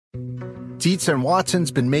Dietz and Watson's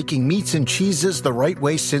been making meats and cheeses the right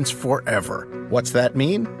way since forever. What's that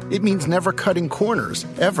mean? It means never cutting corners,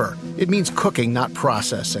 ever. It means cooking, not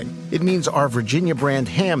processing. It means our Virginia brand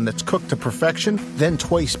ham that's cooked to perfection, then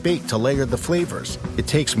twice baked to layer the flavors. It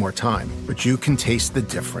takes more time, but you can taste the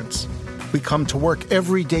difference. We come to work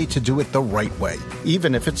every day to do it the right way,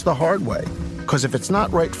 even if it's the hard way. Because if it's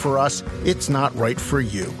not right for us, it's not right for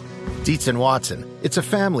you. Dietz and Watson, it's a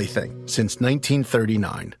family thing since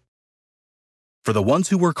 1939. For the ones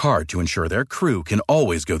who work hard to ensure their crew can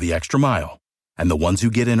always go the extra mile, and the ones who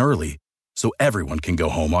get in early so everyone can go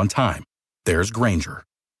home on time, there's Grainger,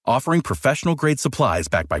 offering professional-grade supplies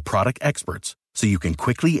backed by product experts so you can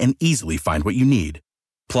quickly and easily find what you need.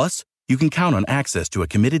 Plus, you can count on access to a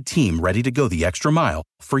committed team ready to go the extra mile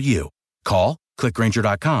for you. Call, click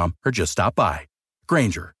Grainger.com, or just stop by.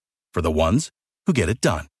 Grainger, for the ones who get it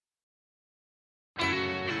done.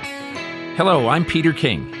 Hello, I'm Peter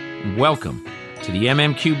King, and welcome to the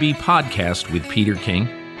MMQB podcast with Peter King,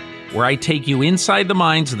 where I take you inside the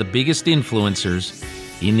minds of the biggest influencers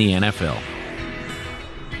in the NFL.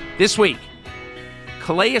 This week,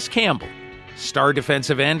 Calais Campbell, star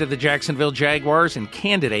defensive end of the Jacksonville Jaguars and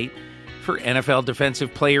candidate for NFL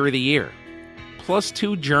Defensive Player of the Year, plus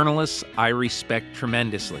two journalists I respect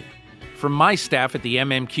tremendously. From my staff at the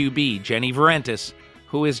MMQB, Jenny Vrentas,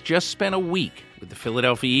 who has just spent a week with the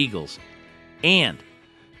Philadelphia Eagles, and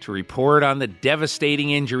to report on the devastating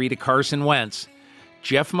injury to Carson Wentz,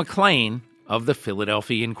 Jeff McLane of the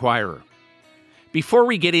Philadelphia Inquirer. Before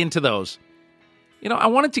we get into those, I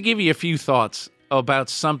wanted to give you a few thoughts about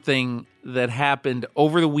something that happened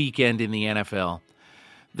over the weekend in the NFL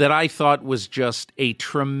that I thought was just a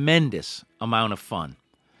tremendous amount of fun.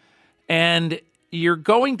 And you're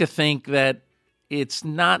going to think that it's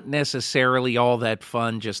not necessarily all that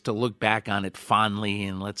fun just to look back on it fondly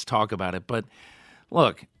and let's talk about it. But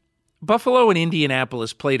look, Buffalo and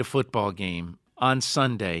Indianapolis played a football game on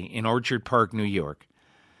Sunday in Orchard Park, New York,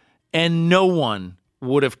 and no one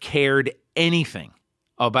would have cared anything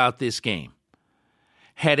about this game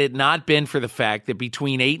had it not been for the fact that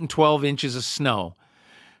between 8 and 12 inches of snow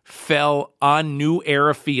fell on New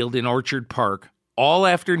Era Field in Orchard Park all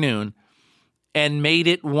afternoon and made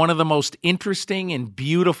it one of the most interesting and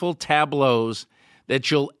beautiful tableaus that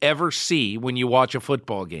you'll ever see when you watch a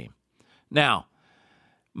football game. Now,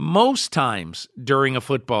 most times during a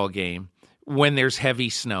football game, when there's heavy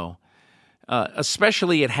snow,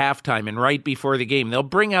 especially at halftime and right before the game, they'll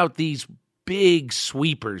bring out these big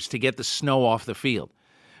sweepers to get the snow off the field.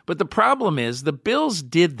 But the problem is the Bills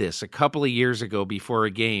did this a couple of years ago before a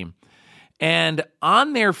game. And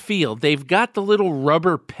on their field, they've got the little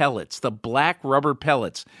rubber pellets, the black rubber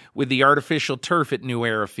pellets with the artificial turf at New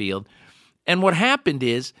Era Field. And what happened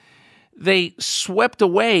is they swept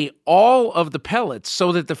away all of the pellets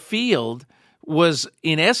so that the field was,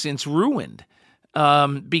 in essence, ruined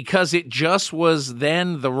because it just was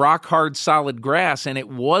then the rock-hard solid grass, and it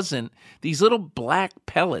wasn't. These little black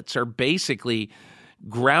pellets are basically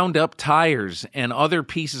ground-up tires and other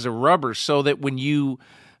pieces of rubber so that when you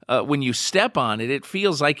step on it, it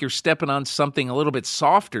feels like you're stepping on something a little bit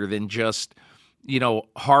softer than just,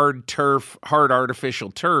 hard turf, hard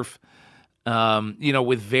artificial turf,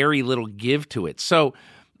 with very little give to it. So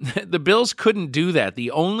the Bills couldn't do that. The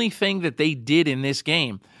only thing that they did in this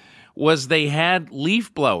game was they had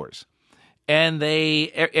leaf blowers, and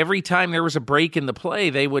every time there was a break in the play,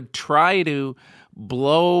 they would try to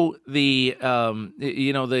blow the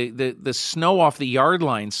snow off the yard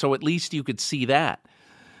line so at least you could see that.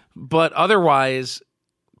 But otherwise,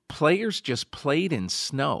 players just played in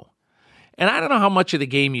snow. And I don't know how much of the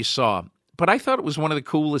game you saw, but I thought it was one of the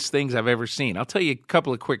coolest things I've ever seen. I'll tell you a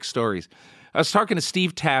couple of quick stories. I was talking to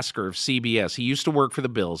Steve Tasker of CBS. He used to work for the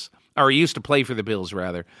Bills, or he used to play for the Bills,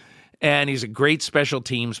 rather. And he's a great special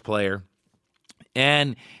teams player.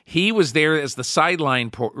 And he was there as the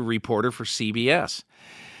sideline reporter for CBS.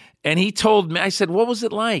 And he told me, I said, what was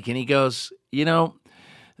it like? And he goes,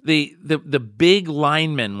 the big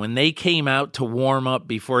linemen, when they came out to warm up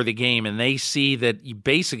before the game and they see that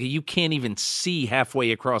you can't even see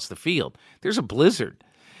halfway across the field. There's a blizzard.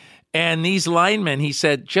 And these linemen, he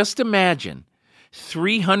said, just imagine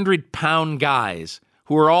 300-pound guys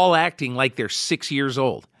who are all acting like they're 6 years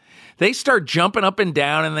old. They start jumping up and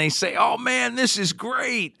down and they say, oh man, this is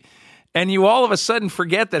great. And you all of a sudden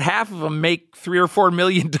forget that half of them make $3 or $4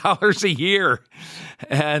 million a year.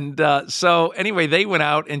 And so anyway, they went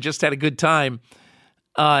out and just had a good time.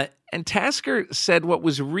 And Tasker said what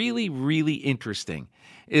was really, really interesting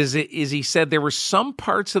is he said there were some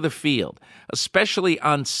parts of the field, especially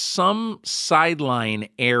on some sideline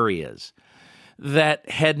areas, that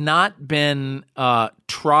had not been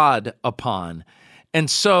trod upon. And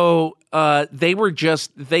so they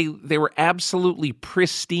were absolutely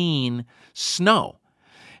pristine snow.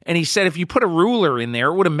 And he said if you put a ruler in there,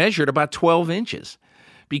 it would have measured about 12 inches.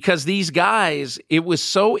 Because these guys, it was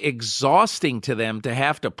so exhausting to them to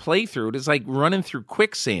have to play through it. It's like running through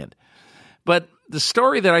quicksand. But the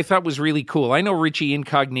story that I thought was really cool, I know Richie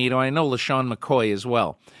Incognito, I know LaShawn McCoy as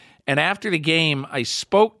well. And after the game, I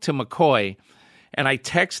spoke to McCoy, and I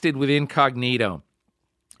texted with Incognito.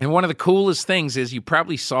 And one of the coolest things is you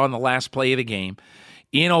probably saw in the last play of the game,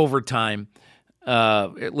 in overtime,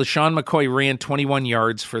 LaShawn McCoy ran 21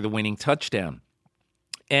 yards for the winning touchdown.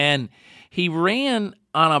 And he ran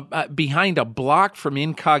on behind a block from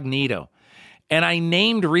Incognito. And I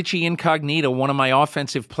named Richie Incognito one of my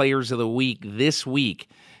offensive players of the week this week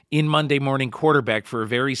in Monday Morning Quarterback for a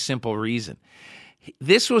very simple reason.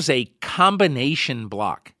 This was a combination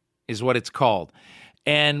block, is what it's called.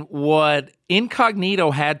 And what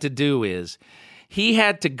Incognito had to do is he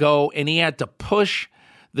had to go and he had to push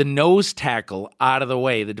the nose tackle out of the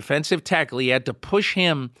way, the defensive tackle. He had to push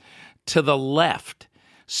him to the left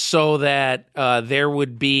so that there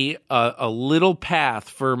would be a little path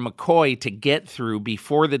for McCoy to get through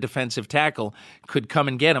before the defensive tackle could come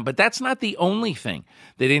and get him. But that's not the only thing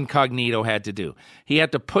that Incognito had to do. He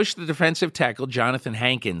had to push the defensive tackle, Jonathan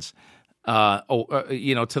Hankins, to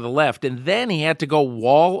the left, and then he had to go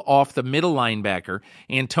wall off the middle linebacker,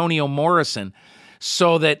 Antonio Morrison,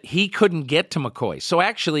 so that he couldn't get to McCoy. So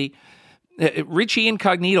actually, Richie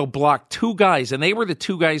Incognito blocked two guys, and they were the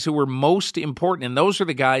two guys who were most important, and those are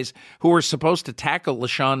the guys who were supposed to tackle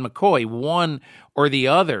LaShawn McCoy, one or the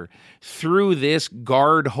other, through this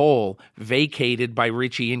guard hole vacated by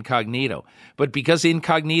Richie Incognito. But because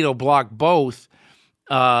Incognito blocked both,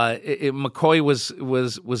 McCoy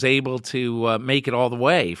was able to make it all the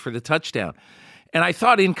way for the touchdown. And I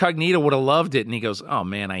thought Incognito would have loved it, and he goes, "Oh,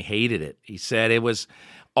 man, I hated it." He said it was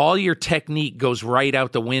all your technique goes right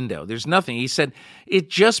out the window. There's nothing. He said it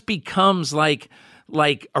just becomes like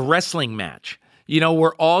a wrestling match,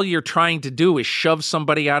 where all you're trying to do is shove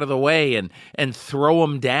somebody out of the way and throw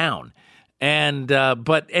them down. And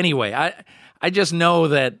but anyway, I just know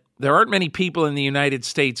that there aren't many people in the United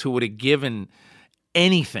States who would have given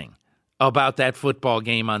anything about that football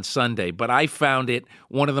game on Sunday, but I found it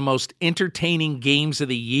one of the most entertaining games of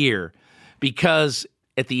the year because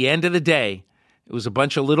at the end of the day, it was a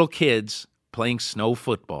bunch of little kids playing snow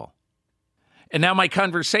football. And now my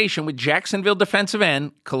conversation with Jacksonville defensive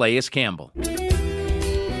end, Calais Campbell.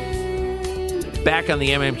 Back on the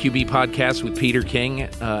MMQB podcast with Peter King.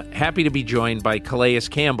 Happy to be joined by Calais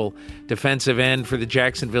Campbell, defensive end for the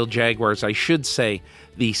Jacksonville Jaguars. I should say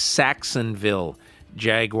the Saxonville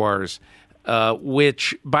Jaguars,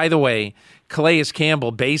 which, by the way, Calais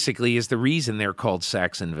Campbell basically is the reason they're called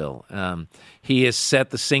Saxonville. He has set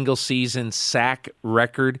the single-season sack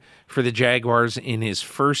record for the Jaguars in his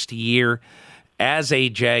first year as a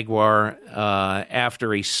Jaguar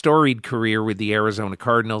after a storied career with the Arizona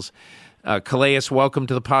Cardinals. Calais, welcome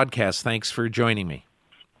to the podcast. Thanks for joining me.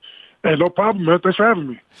 Hey, no problem, man. Thanks for having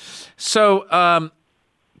me. So,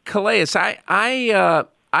 Calais,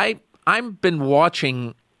 I've been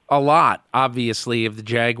watching a lot, obviously, of the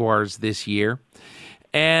Jaguars this year,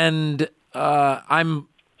 and I'm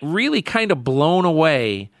really kind of blown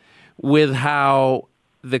away with how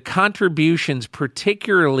the contributions,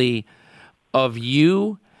 particularly of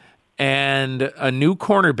you and a new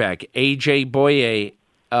cornerback, A.J. Boye,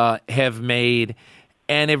 have made,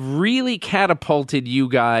 and have really catapulted you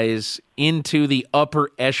guys into the upper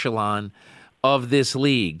echelon of this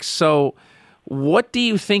league. So what do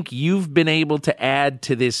you think you've been able to add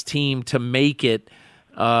to this team to make it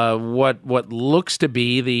what looks to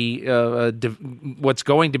be what's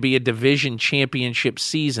going to be a division championship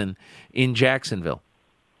season in Jacksonville?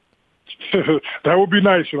 That would be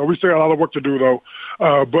nice. We still got a lot of work to do, though.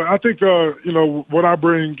 But I think, what I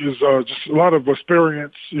bring is just a lot of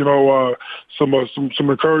experience, some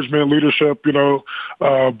encouragement, leadership, but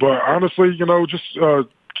honestly, just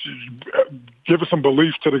give us some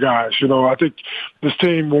belief to the guys. I think this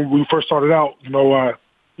team, when we first started out,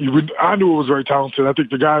 I knew it was very talented. I think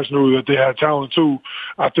the guys knew that they had talent too.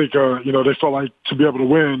 I think, they felt like to be able to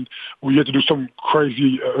win, we had to do some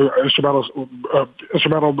crazy instrumental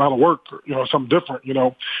amount of work, something different,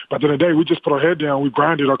 But at the end of the day, we just put our head down. We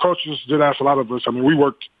grinded. Our coaches did ask a lot of us. I mean, we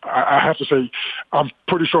worked. I have to say, I'm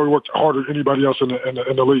pretty sure we worked harder than anybody else in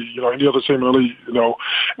the league, any other team in the league,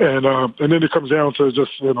 And then it comes down to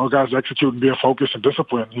just, guys executing, being focused and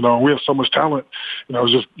disciplined. We have so much talent.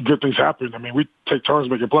 It's just good things happen. I mean, we take turns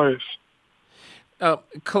making plays.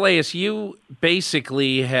 Calais, you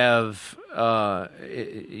basically have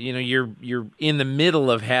you're in the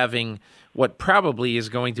middle of having what probably is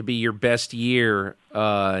going to be your best year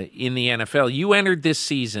in the NFL. You entered this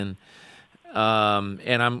season,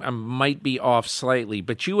 and I might be off slightly,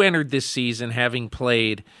 but you entered this season having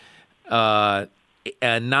played 9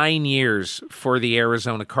 years for the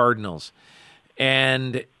Arizona Cardinals.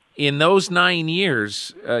 And in those 9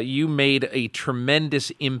 years, you made a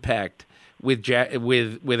tremendous impact with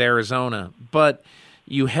Arizona, but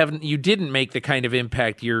you didn't make the kind of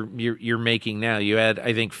impact you're making now. You had,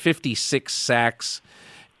 I think, 56 sacks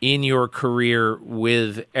in your career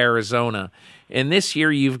with Arizona, and this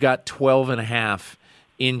year you've got 12.5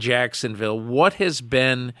 in Jacksonville. What has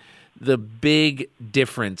been the big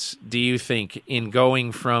difference, do you think, in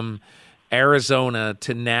going from Arizona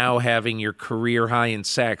to now having your career high in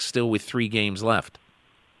sacks still with 3 games left?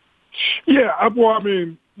 Yeah, I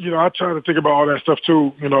try to think about all that stuff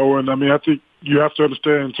too, and I think you have to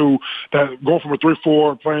understand too that going from a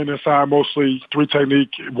 3-4, playing inside mostly 3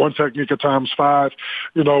 technique, 1 technique at times 5,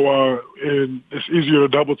 and it's easier to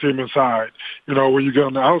double team inside. When you get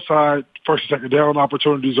on the outside, first and second down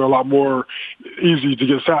opportunities are a lot more easy to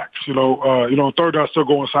get sacks. Third down still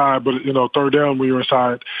go inside, but third down when you're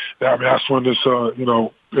inside, that's when it's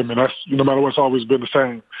that's no matter what, it's always been the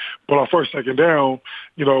same. But on first, second down,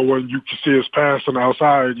 when you can see his pass on the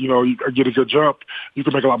outside, you get a good jump, you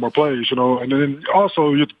can make a lot more plays, and then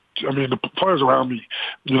also, the players around me,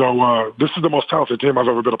 this is the most talented team I've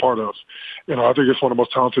ever been a part of. I think it's one of the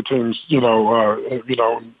most talented teams, in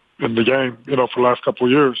the game, for the last couple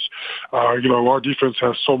of years. Our defense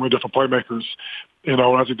has so many different playmakers, and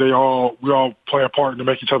I think we all play a part to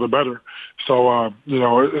make each other better. So, I've made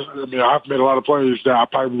a lot of plays that I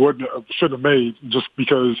probably shouldn't have made just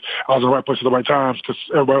because I was in the right place at the right times because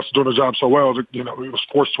everybody else was doing their job so well that, it was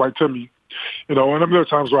forced right to me. And there are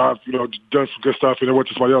times where I've, done some good stuff and it went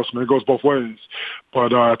to somebody else. It goes both ways.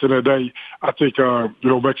 But at the end of the day, I think,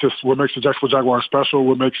 what makes the Jacksonville Jaguars special,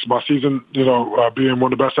 what makes my season, being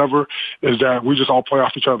one of the best ever, is that we just all play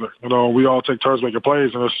off each other. We all take turns making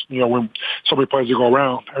plays. And it's, when so many plays go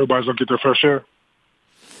around, everybody's going to get their fair share.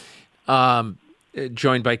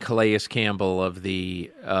 Joined by Calais Campbell of the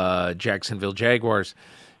Jacksonville Jaguars.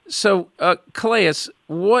 So, Calais,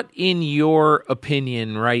 what, in your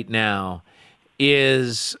opinion right now,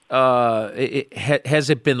 has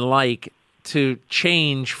it been like to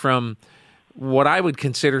change from what I would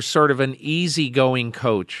consider sort of an easygoing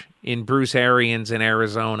coach in Bruce Arians in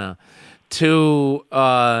Arizona to,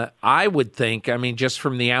 I would think, just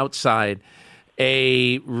from the outside,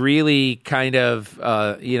 a really kind of,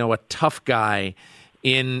 a tough guy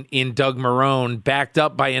in Doug Marrone, backed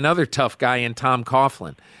up by another tough guy in Tom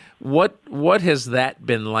Coughlin? What has that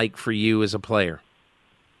been like for you as a player?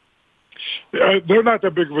 They're not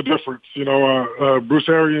that big of a difference. Bruce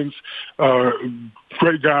Arians,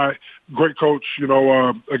 great guy, great coach,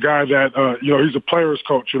 a guy that, he's a player's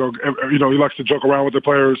coach, he likes to joke around with the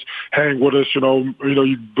players, hang with us, you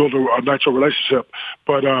build a natural relationship.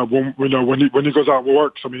 But, when he goes out and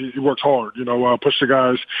works, he works hard, push the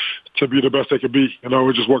guys to be the best they can be.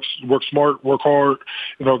 It just work smart, work hard,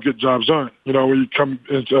 get jobs done. When you come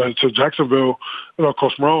into Jacksonville,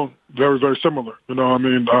 Coach Marrone, very, very similar. I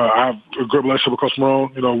have a good relationship with Coach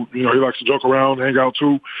Marrone. He likes to joke around, hang out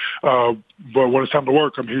too. But when it's time to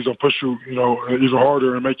work, he's going to push you, even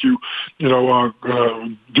harder and make you,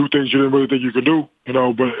 do things you didn't really think you could do.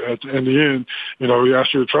 But in the end, he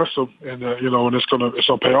asks you to trust him, and and it's gonna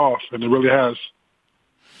pay off, and it really has.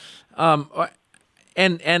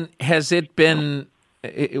 And has it been?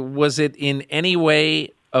 Was it in any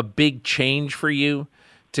way a big change for you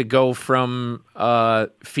to go from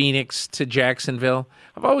Phoenix to Jacksonville?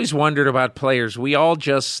 I've always wondered about players. We all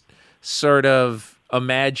just sort of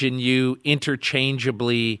imagine you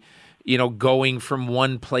interchangeably, going from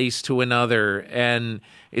one place to another, and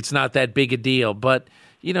it's not that big a deal. But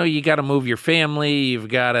you got to move your family. You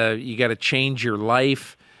got to change your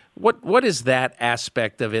life. What is that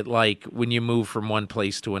aspect of it like when you move from one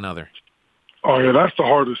place to another? Oh yeah, that's the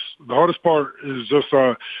hardest. The hardest part is just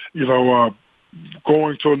going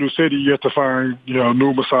to a new city. You have to find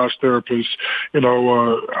new massage therapists,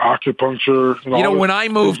 acupuncture. When I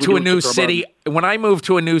move to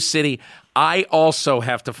a new city, I also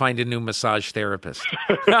have to find a new massage therapist.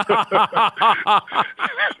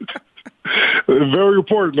 Very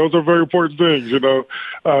important. Those are very important things, But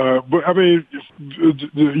you have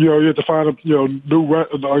to find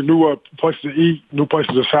new places to eat, new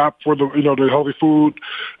places to shop for the the healthy food.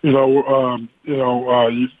 You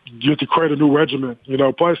you have to create a new regimen,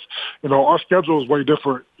 plus, our schedule is way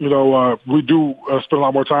different. We do spend a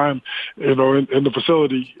lot more time, in the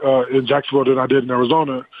facility in Jacksonville than I did in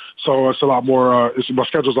Arizona. So it's a lot more, my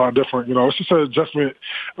schedule's a lot different. It's just an adjustment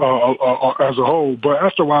as a whole. But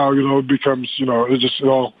after a while, it becomes, it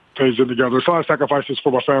all pays in together. It's a lot of sacrifices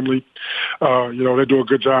for my family. They do a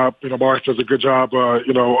good job. My wife does a good job,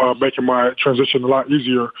 making my transition a lot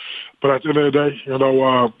easier. But at the end of the day,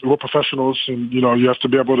 we're professionals, and, you have to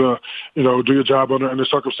be able to, do your job under any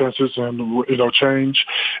circumstances. And, change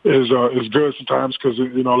is good sometimes because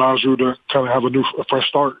it, allows you to kind of have a fresh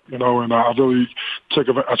start, and I really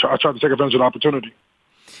I try to take advantage of the opportunity.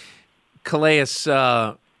 Calais,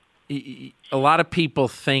 a lot of people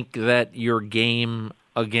think that your game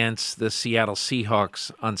against the Seattle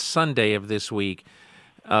Seahawks on Sunday of this week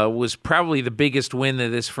was probably the biggest win that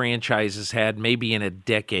this franchise has had maybe in a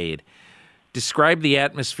decade. Describe the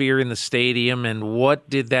atmosphere in the stadium, and what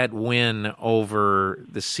did that win over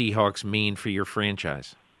the Seahawks mean for your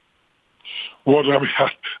franchise? Well,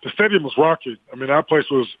 the stadium was rocking. That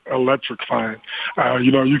place was electrifying.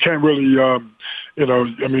 You can't really,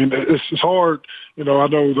 it's hard. I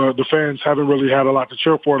know the fans haven't really had a lot to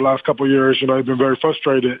cheer for the last couple of years. They've been very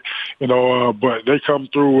frustrated, but they come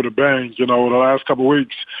through with a bang. The last couple of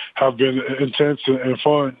weeks have been intense and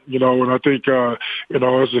fun, and I think,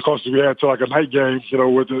 it's the closest we had to like a night game,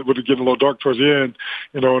 with it getting a little dark towards the end,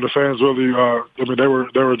 and the fans really, they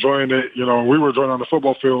were enjoying it. We were enjoying it on the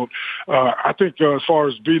football field. I think as far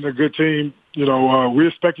as being a good team, we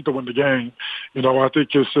expected to win the game. I think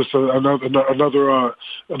it's just another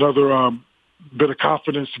bit of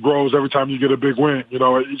confidence grows every time you get a big win.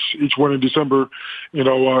 Each win in December,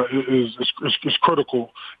 is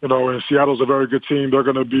critical. And Seattle's a very good team. They're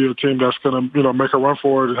going to be a team that's going to, make a run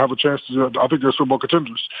for it and have a chance to. I think they're Super Bowl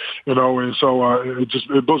contenders. And so it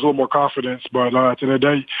builds a little more confidence. But at the end of the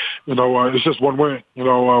day, it's just one win.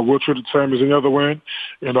 We'll treat it the same as any other win.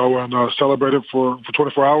 And celebrate it for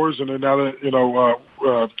 24 hours. And then now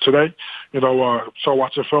that today, start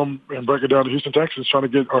watching film and break it down to Houston Texans, trying to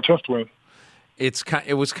get our 10th win.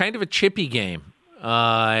 It was kind of a chippy game.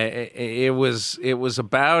 It was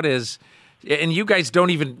about as, and you guys don't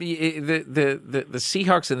even the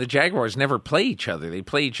Seahawks and the Jaguars never play each other. They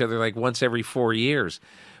play each other like once every 4 years.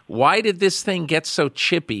 Why did this thing get so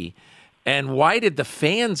chippy, and why did the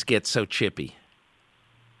fans get so chippy?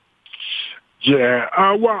 Yeah,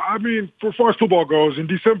 for far as football goes, in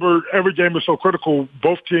December, every game is so critical.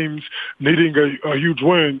 Both teams needing a huge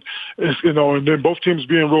win, and then both teams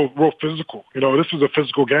being real physical. This is a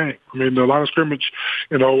physical game. The line of scrimmage,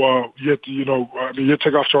 you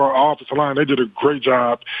take off to our offensive line. They did a great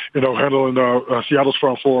job, handling Seattle's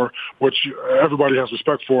front four, which everybody has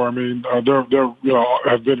respect for. They're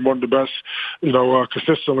have been one of the best,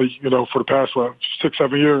 consistently, for the past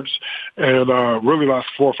 6-7 years, and really last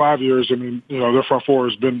 4 or 5 years. Their front four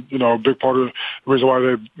has been, a big part of the reason why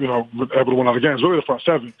they've, been able to win all the games. Really the front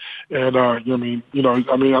seven. And, I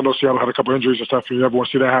know Seattle had a couple injuries and stuff, and you never want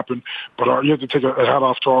to see that happen. But you have to take a hat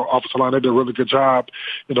off to our offensive line. They did a really good job,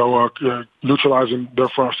 neutralizing their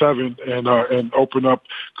front seven and open up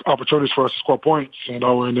opportunities for us to score points, and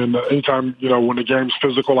then anytime, when the game's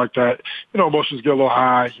physical like that, emotions get a little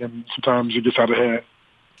high, and sometimes it gets out of hand.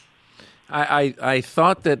 I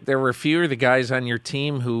thought that there were a few of the guys on your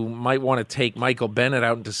team who might want to take Michael Bennett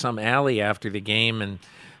out into some alley after the game and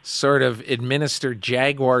sort of administer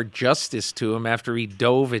Jaguar justice to him after he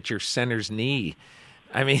dove at your center's knee.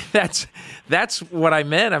 That's what I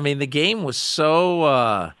meant. The game was so,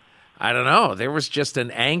 I don't know, there was just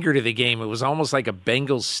an anger to the game. It was almost like a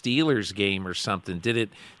Bengals-Steelers game or something. Did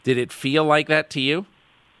it feel like that to you?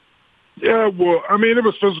 Yeah, well, it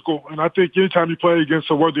was physical, and I think anytime you play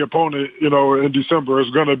against a worthy opponent, in December,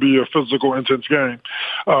 it's going to be a physical, intense game,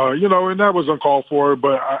 and that was uncalled for.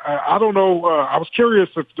 But I don't know. I was curious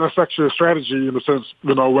if that's actually a strategy in a sense,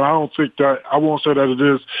 when I don't think that, I won't say that it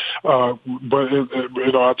is, but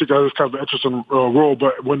I think that is kind of an interesting rule.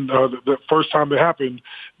 But when the first time it happened,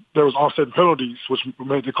 there was offset penalties, which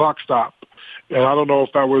made the clock stop. And I don't know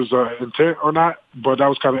if that was intent or not, but that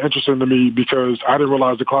was kind of interesting to me because I didn't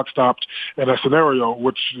realize the clock stopped in that scenario,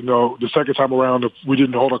 which, the second time around, if we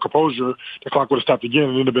didn't hold our composure, the clock would have stopped again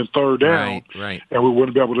and it would have been third down, right. And we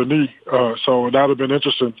wouldn't be able to knee. So that would have been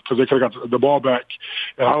interesting because they could have got the ball back.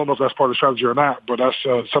 And I don't know if that's part of the strategy or not, but that's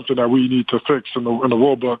something that we need to fix in the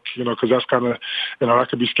rule book, because that's kind of, that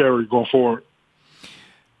could be scary going forward.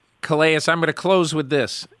 Calais, I'm going to close with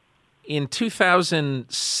this. In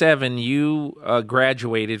 2007, you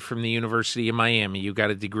graduated from the University of Miami. You got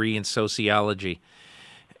a degree in sociology.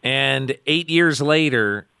 And 8 years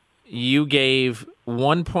later, you gave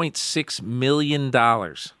 $1.6 million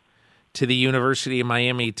to the University of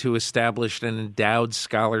Miami to establish an endowed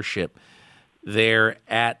scholarship there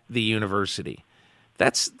at the university.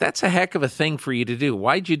 That's a heck of a thing for you to do.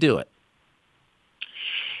 Why'd you do it?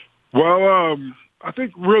 Well, I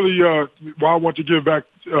think really why I want to give back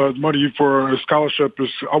money for a scholarship is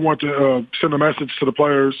I want to send a message to the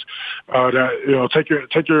players that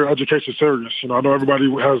take your education serious. I know everybody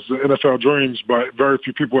has the NFL dreams, but very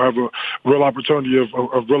few people have a real opportunity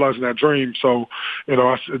of realizing that dream. So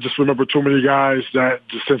I just remember too many guys that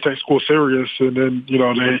just didn't take school serious, and then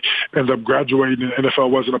they end up graduating, and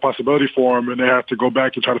NFL wasn't a possibility for them, and they have to go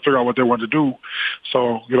back and try to figure out what they want to do.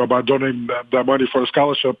 So by donating that money for the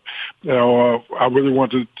scholarship, I really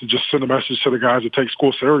want to just send a message to the guys that take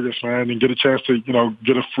school serious, man, and get a chance to,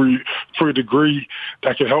 get a free degree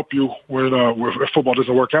that can help you when if football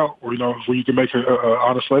doesn't work out, or, where you can make an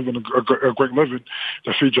honest living, a great living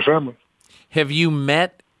to feed your family. Have you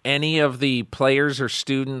met any of the players or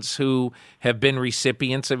students who have been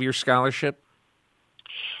recipients of your scholarship?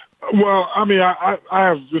 Well, I mean, I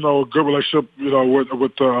have a good relationship with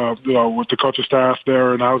the coaching staff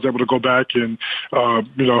there, and I was able to go back and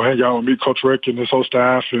hang out and meet Coach Rick and his whole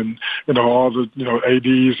staff, and all the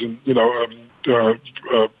ADs, and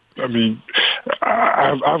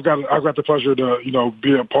I've got the pleasure to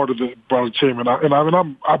be a part of the team, and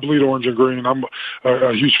I bleed orange and green. I'm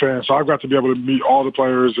a huge fan, so I've got to be able to meet all the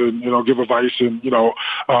players and give advice, and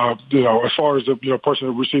as far as the person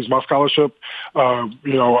that receives my scholarship,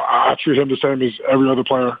 I treat him the same as every other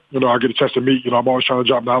player. I get a chance to meet. I'm always trying to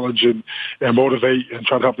drop knowledge and motivate and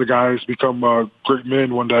try to help the guys become great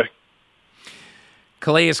men one day.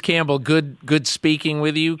 Calais Campbell, good speaking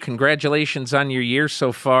with you. Congratulations on your year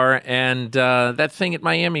so far, and that thing at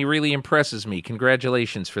Miami really impresses me.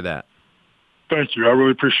 Congratulations for that. Thank you. I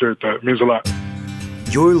really appreciate that. It means a lot.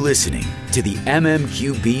 You're listening to the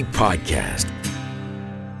MMQB podcast.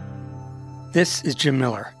 This is Jim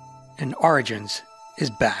Miller, and Origins is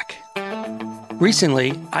back.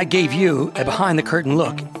 Recently, I gave you a behind-the-curtain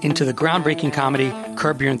look into the groundbreaking comedy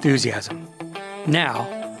Curb Your Enthusiasm.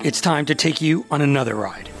 Now, it's time to take you on another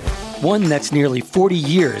ride, one that's nearly 40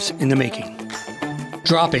 years in the making.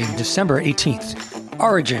 Dropping December 18th,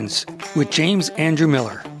 Origins with James Andrew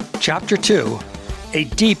Miller, Chapter 2, a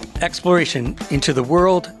deep exploration into the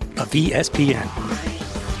world of ESPN.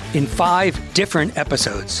 In 5 different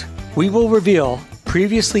episodes, we will reveal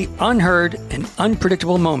previously unheard and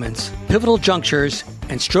unpredictable moments, pivotal junctures,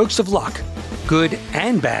 and strokes of luck, good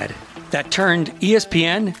and bad, that turned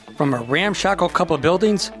ESPN from a ramshackle couple of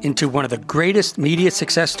buildings into one of the greatest media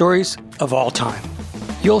success stories of all time.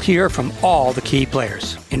 You'll hear from all the key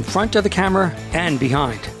players, in front of the camera and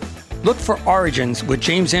behind. Look for Origins with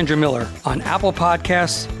James Andrew Miller on Apple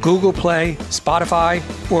Podcasts, Google Play, Spotify,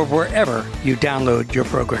 or wherever you download your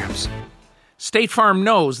programs. State Farm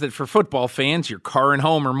knows that for football fans, your car and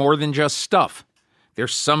home are more than just stuff. They're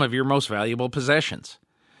some of your most valuable possessions.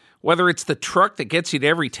 Whether it's the truck that gets you to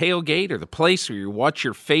every tailgate or the place where you watch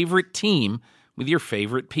your favorite team with your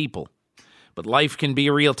favorite people. But life can be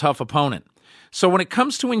a real tough opponent. So when it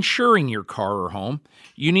comes to insuring your car or home,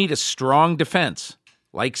 you need a strong defense,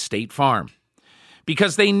 like State Farm.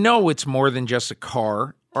 Because they know it's more than just a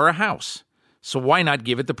car or a house. So why not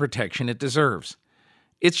give it the protection it deserves?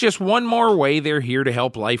 It's just one more way they're here to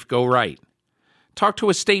help life go right. Talk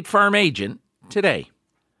to a State Farm agent today.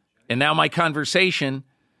 And now my conversation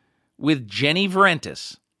with Jenny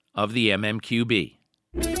Vrentas of the MMQB.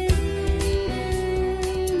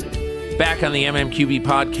 Back on the MMQB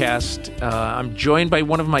podcast, I'm joined by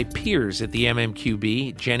one of my peers at the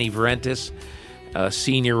MMQB, Jenny Vrentas, a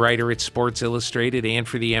senior writer at Sports Illustrated and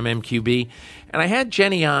for the MMQB. And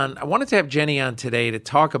I wanted to have Jenny on today to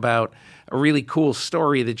talk about a really cool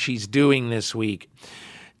story that she's doing this week.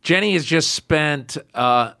 Jenny has just spent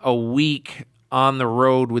a week on the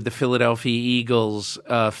road with the Philadelphia Eagles,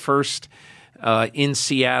 first in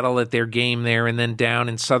Seattle at their game there, and then down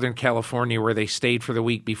in Southern California where they stayed for the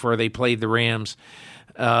week before they played the Rams,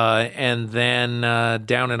 and then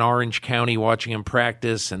down in Orange County watching them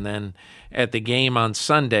practice, and then at the game on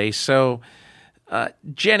Sunday. So,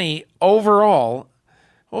 Jenny, overall,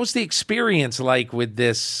 what was the experience like with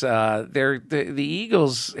this? The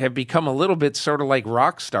Eagles have become a little bit sort of like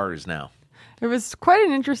rock stars now. It was quite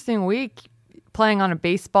an interesting week. Playing on a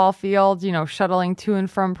baseball field, shuttling to and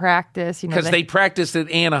from practice. Because they practiced at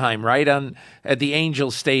Anaheim, right, at the Angel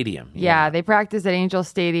Stadium. Yeah, they practiced at Angel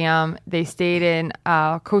Stadium. They stayed in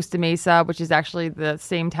Costa Mesa, which is actually the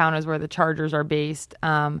same town as where the Chargers are based.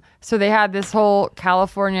 So they had this whole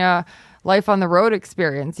California life on the road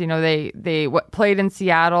experience. They played in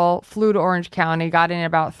Seattle, flew to Orange County, got in at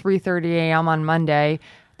about 3:30 a.m. on Monday.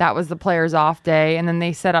 that was the players' off day. And then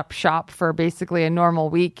they set up shop for basically a normal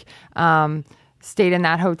week, stayed in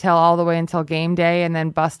that hotel all the way until game day, and then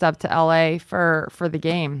bust up to LA for the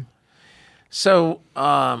game. So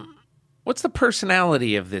what's the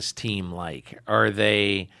personality of this team like? Are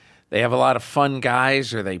they have a lot of fun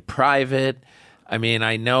guys? Are they private? I mean,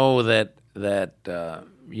 I know that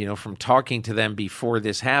from talking to them before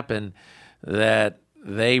this happened, that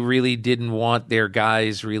they really didn't want their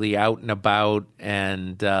guys really out and about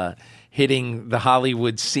and hitting the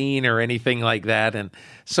Hollywood scene or anything like that. And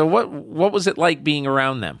so what was it like being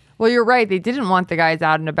around them? Well, you're right. They didn't want the guys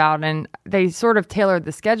out and about, and they sort of tailored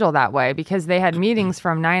the schedule that way because they had meetings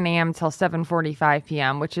from 9 a.m. till 7:45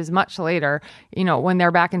 p.m., which is much later. When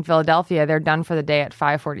they're back in Philadelphia, they're done for the day at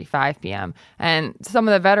 5:45 p.m. And some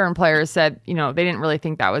of the veteran players said, they didn't really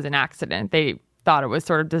think that was an accident. They thought it was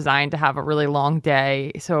sort of designed to have a really long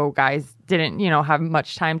day, so guys didn't, have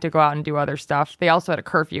much time to go out and do other stuff. They also had a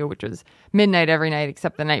curfew, which was midnight every night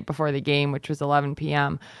except the night before the game, which was 11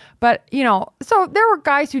 p.m. But, so there were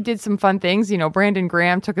guys who did some fun things. Brandon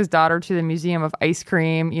Graham took his daughter to the Museum of Ice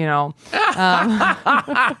Cream, I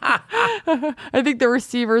think the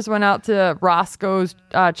receivers went out to Roscoe's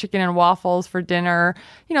Chicken and Waffles for dinner.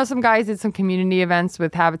 Some guys did some community events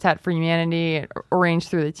with Habitat for Humanity arranged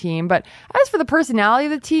through the team. But as for the personality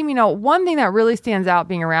of the team, one thing that really stands out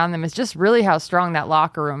being around them is just really how strong that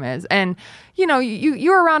locker room is. And,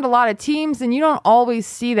 you're around a lot of teams and you don't always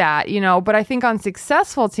see that, but I think on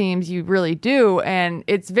successful teams, you really do. And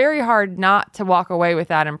it's very hard not to walk away with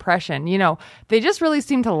that impression. They just really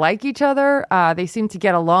seem to like each other. They seem to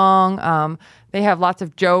get along. They have lots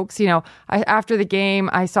of jokes. After the game,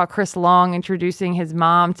 I saw Chris Long introducing his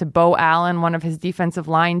mom to Bo Allen, one of his defensive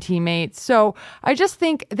line teammates. So I just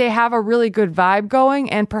think they have a really good vibe going,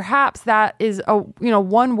 and perhaps that is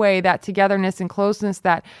one way, that togetherness and closeness,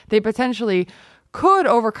 that they potentially could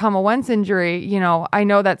overcome a Wentz injury. I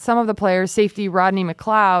know that some of the players, safety Rodney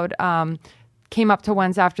McLeod, came up to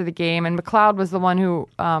Wentz after the game, and McLeod was the one who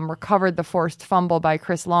recovered the forced fumble by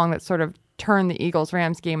Chris Long that sort of turned the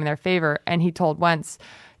Eagles-Rams game in their favor, and he told Wentz,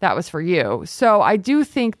 that was for you. So I do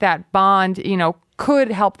think that bond,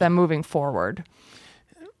 could help them moving forward.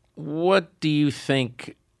 What do you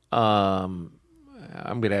think? I'm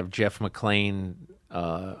going to have Jeff McLane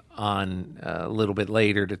on a little bit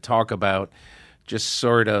later to talk about just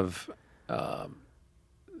sort of the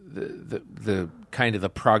kind of the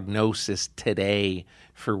prognosis today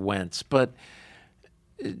for Wentz. But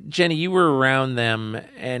Jenny, you were around them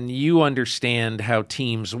and you understand how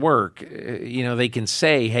teams work. They can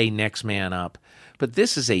say, hey, next man up. But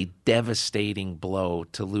this is a devastating blow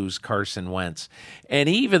to lose Carson Wentz. And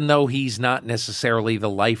even though he's not necessarily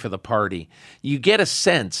the life of the party, you get a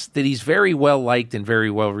sense that he's very well liked and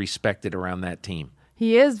very well respected around that team.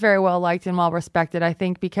 He is very well liked and well respected, I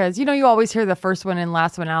think, because, you always hear the first one in,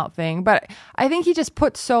 last one out thing. But I think he just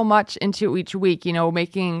puts so much into each week,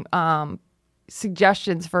 making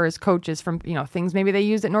suggestions for his coaches from, things maybe they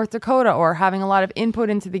used at North Dakota, or having a lot of input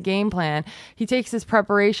into the game plan. He takes his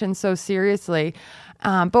preparation so seriously.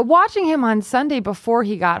 But watching him on Sunday before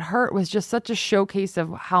he got hurt was just such a showcase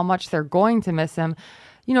of how much they're going to miss him.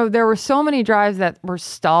 There were so many drives that were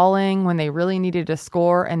stalling when they really needed to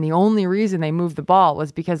score, and the only reason they moved the ball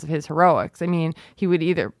was because of his heroics. I mean, he would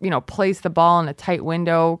either, place the ball in a tight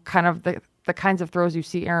window, kind of the kinds of throws you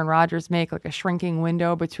see Aaron Rodgers make, like a shrinking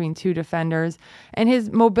window between two defenders, and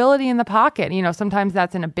his mobility in the pocket. Sometimes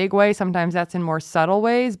that's in a big way, sometimes that's in more subtle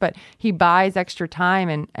ways, but he buys extra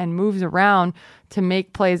time and moves around to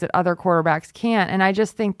make plays that other quarterbacks can't. And I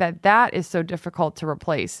just think that is so difficult to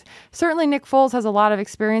replace. Certainly Nick Foles has a lot of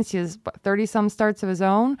experience. He has 30-some starts of his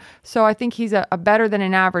own. So I think he's a better than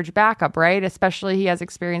an average backup, right? Especially he has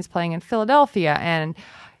experience playing in Philadelphia, and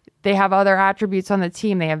they have other attributes on the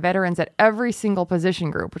team. They have veterans at every single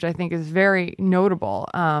position group, which I think is very notable.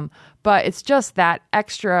 But it's just that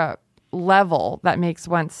extra level that makes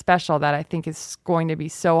Wentz special that I think is going to be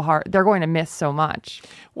so hard. They're going to miss so much.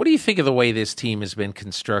 What do you think of the way this team has been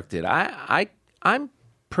constructed? I'm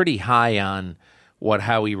pretty high on what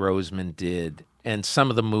Howie Roseman did and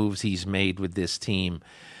some of the moves he's made with this team.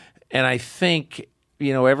 And I think,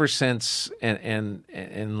 ever since,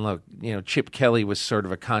 and look, Chip Kelly was sort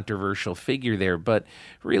of a controversial figure there, but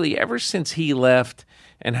really ever since he left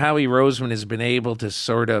and Howie Roseman has been able to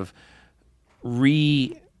sort of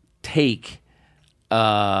retake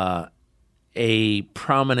a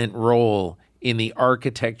prominent role in the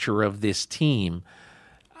architecture of this team,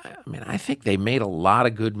 I think they made a lot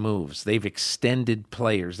of good moves. They've extended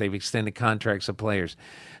players. They've extended contracts of players.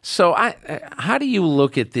 So how do you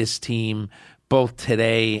look at this team both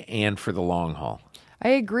today and for the long haul? I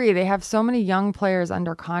agree. They have so many young players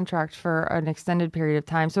under contract for an extended period of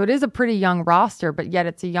time. So it is a pretty young roster, but yet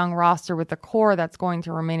it's a young roster with a core that's going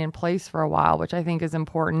to remain in place for a while, which I think is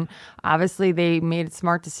important. Obviously, they made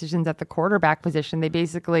smart decisions at the quarterback position. They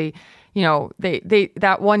basically, they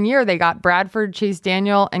that one year they got Bradford, Chase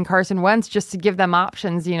Daniel, and Carson Wentz just to give them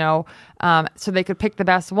options, so they could pick the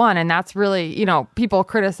best one. And that's really, people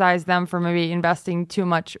criticize them for maybe investing too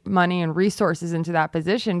much money and resources into that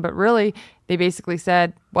position, but really they basically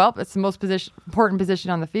said, well, it's the most important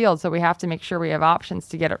position on the field, so we have to make sure we have options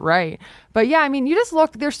to get it right. But yeah, I mean, you just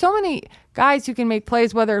look, there's so many guys who can make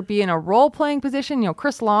plays, whether it be in a role-playing position,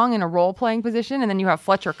 Chris Long in a role-playing position, and then you have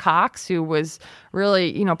Fletcher Cox, who was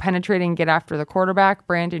really, penetrating, get after the quarterback,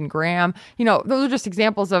 Brandon Graham. Those are just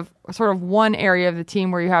examples of sort of one area of the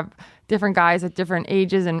team where you have different guys at different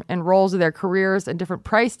ages and roles of their careers and different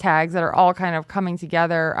price tags that are all kind of coming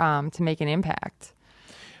together to make an impact.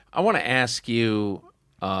 I want to ask you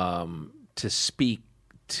to speak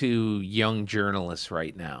to young journalists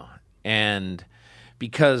right now. And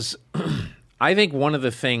because I think one of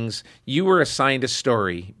the things, you were assigned a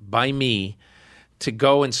story by me to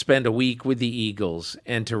go and spend a week with the Eagles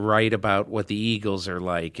and to write about what the Eagles are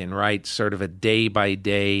like and write sort of a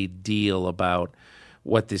day-by-day deal about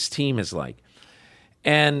what this team is like.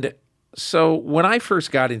 And so when I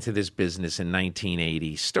first got into this business in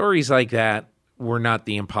 1980, stories like that were not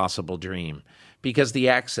the impossible dream because the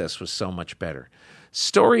access was so much better.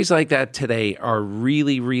 Stories like that today are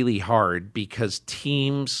really, really hard because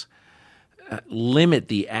teams limit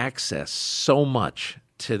the access so much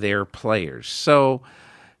to their players. So,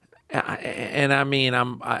 and I mean,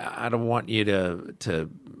 I don't want you to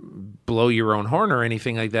blow your own horn or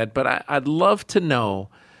anything like that, but I'd love to know,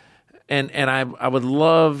 and I would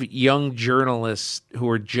love young journalists who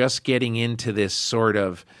are just getting into this sort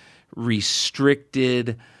of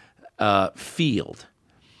restricted field,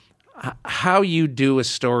 how you do a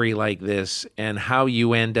story like this and how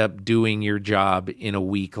you end up doing your job in a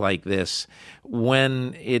week like this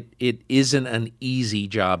when it isn't an easy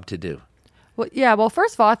job to do. Well, yeah. Well,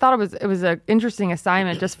 first of all, I thought it was an interesting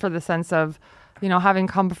assignment just for the sense of, having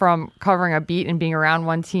come from covering a beat and being around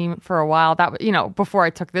one team for a while, that, before I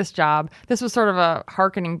took this job, this was sort of a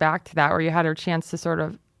hearkening back to that, where you had a chance to sort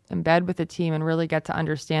of embed with the team and really get to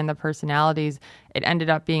understand the personalities. It ended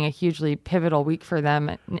up being a hugely pivotal week for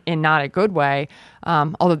them in not a good way,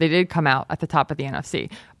 although they did come out at the top of the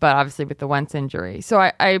NFC, but obviously with the Wentz injury. So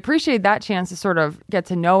I appreciate that chance to sort of get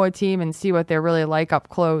to know a team and see what they're really like up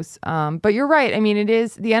close. But you're right. I mean, it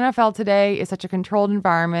is, the NFL today is such a controlled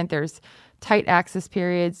environment. There's tight access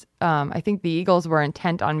periods. I think the Eagles were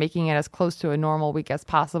intent on making it as close to a normal week as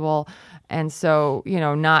possible. And so,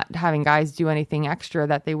 not having guys do anything extra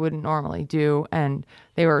that they wouldn't normally do. And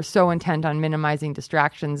they were so intent on minimizing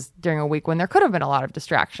distractions during a week when there could have been a lot of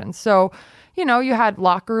distractions. So, you had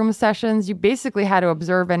locker room sessions. You basically had to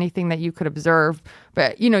observe anything that you could observe.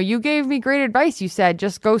 But, you gave me great advice. You said,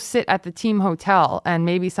 just go sit at the team hotel and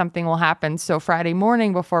maybe something will happen. So Friday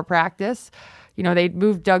morning before practice, they'd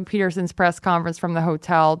moved Doug Peterson's press conference from the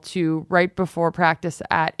hotel to right before practice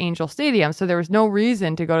at Angel Stadium. So there was no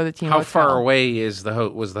reason to go to the team hotel. How far away was the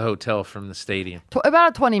hotel from the stadium?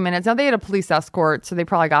 About 20 minutes. Now, they had a police escort, so they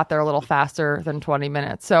probably got there a little faster than 20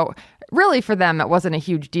 minutes. So really for them, it wasn't a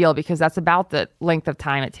huge deal because that's about the length of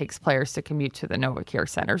time it takes players to commute to the NovaCare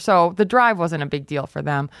Center. So the drive wasn't a big deal for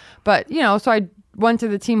them. But, so I went to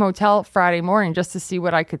the team hotel Friday morning just to see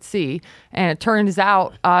what I could see. And it turns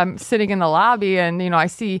out I'm sitting in the lobby and, I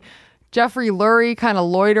see Jeffrey Lurie kind of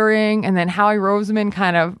loitering and then Howie Roseman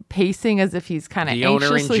kind of pacing as if he's kind of the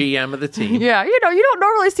owner and GM of the team. Yeah. You don't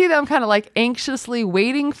normally see them kind of like anxiously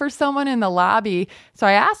waiting for someone in the lobby. So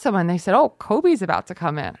I asked someone, they said, "Oh, Kobe's about to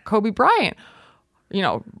come in. Kobe Bryant."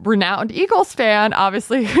 Renowned Eagles fan,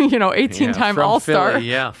 obviously, 18-time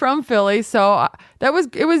All-Star from Philly. So it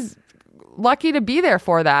was lucky to be there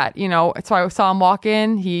for that, So I saw him walk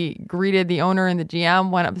in. He greeted the owner and the GM,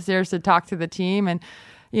 went upstairs to talk to the team, and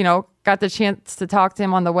got the chance to talk to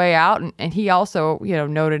him on the way out. And he also,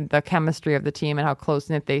 noted the chemistry of the team and how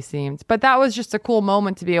close-knit they seemed. But that was just a cool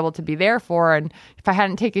moment to be able to be there for. And if I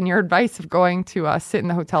hadn't taken your advice of going to sit in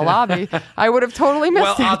the hotel lobby, I would have totally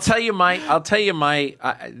missed it. Well, I'll tell you my,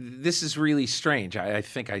 this is really strange. I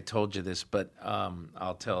think I told you this, but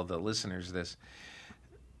I'll tell the listeners this.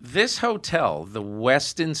 This hotel, the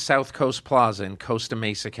Westin South Coast Plaza in Costa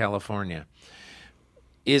Mesa, California,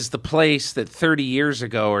 is the place that 30 years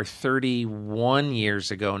ago, or 31 years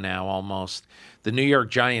ago now almost, the New York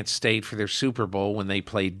Giants stayed for their Super Bowl when they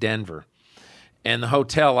played Denver. And the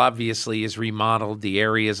hotel obviously is remodeled. The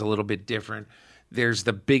area is a little bit different. There's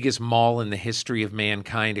the biggest mall in the history of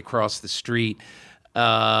mankind across the street.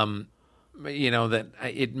 That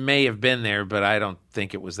it may have been there, but I don't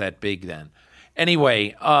think it was that big then.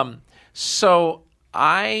 Anyway, so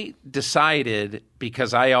I decided,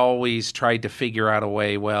 because I always tried to figure out a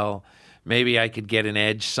way, well, maybe I could get an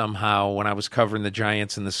edge somehow when I was covering the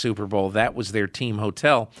Giants in the Super Bowl. That was their team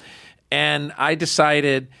hotel. And I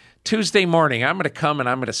decided Tuesday morning, I'm going to come and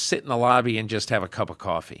I'm going to sit in the lobby and just have a cup of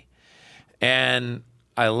coffee. And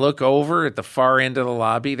I look over at the far end of the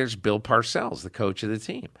lobby. There's Bill Parcells, the coach of the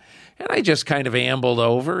team. And I just kind of ambled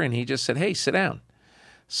over, and he just said, hey, sit down.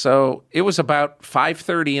 So it was about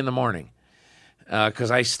 5:30 in the morning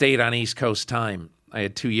because I stayed on East Coast time. I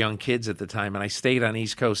had 2 young kids at the time, and I stayed on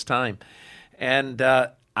East Coast time. And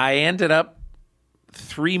I ended up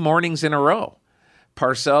 3 mornings in a row.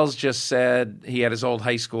 Parcells just said, he had his old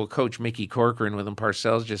high school coach, Mickey Corcoran, with him.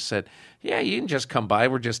 Parcells just said, yeah, you can just come by.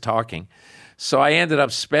 We're just talking. So I ended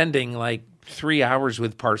up spending like 3 hours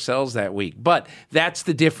with Parcells that week. But that's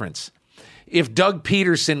the difference. If Doug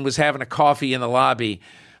Peterson was having a coffee in the lobby,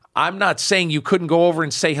 I'm not saying you couldn't go over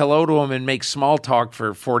and say hello to him and make small talk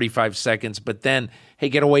for 45 seconds, but then, hey,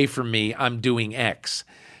 get away from me, I'm doing X.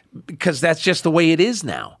 Because that's just the way it is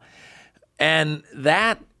now. And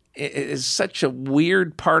that is such a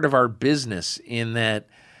weird part of our business, in that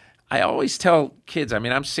I always tell kids, I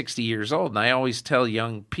mean, I'm 60 years old, and I always tell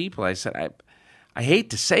young people, I said, I hate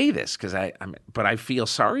to say this, but I feel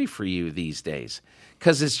sorry for you these days,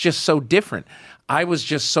 because it's just so different. I was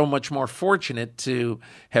just so much more fortunate to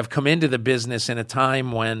have come into the business in a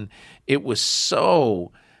time when it was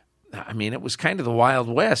it was kind of the Wild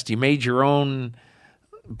West. You made your own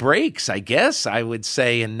breaks, I guess I would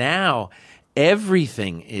say, and now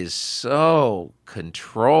everything is so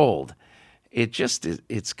controlled. It just is,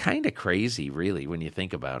 it's kind of crazy, really, when you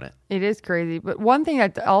think about it. It is crazy. But one thing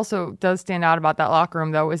that also does stand out about that locker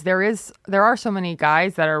room, though, is there are so many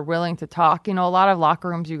guys that are willing to talk. A lot of locker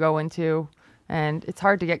rooms you go into, and it's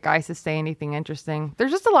hard to get guys to say anything interesting.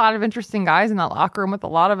 There's just a lot of interesting guys in that locker room with a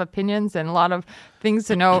lot of opinions and a lot of things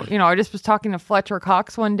to know. I just was talking to Fletcher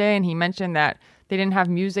Cox one day, and he mentioned that they didn't have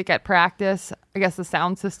music at practice. I guess the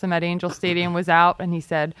sound system at Angel Stadium was out, and he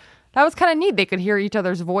said that was kind of neat. They could hear each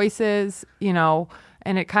other's voices,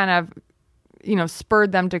 and it kind of,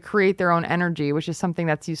 spurred them to create their own energy, which is something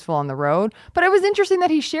that's useful on the road. But it was interesting that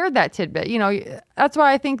he shared that tidbit. That's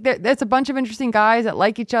why I think that it's a bunch of interesting guys that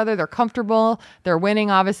like each other. They're comfortable. They're winning.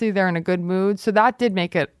 Obviously, they're in a good mood. So that did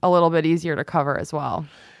make it a little bit easier to cover as well.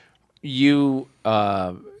 You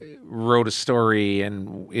wrote a story,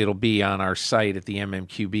 and it'll be on our site at the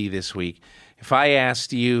MMQB this week. If I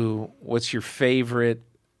asked you, what's your favorite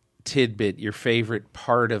tidbit, your favorite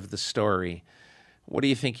part of the story, what do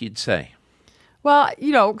you think you'd say? Well,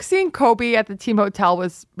 seeing Kobe at the team hotel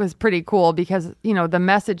was pretty cool, because, the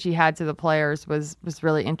message he had to the players was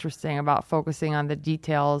really interesting about focusing on the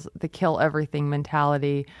details, the kill everything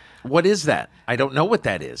mentality. What is that? I don't know what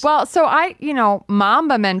that is. Well, so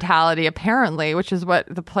Mamba mentality, apparently, which is what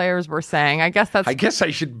the players were saying. I guess I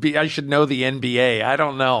should know the NBA. I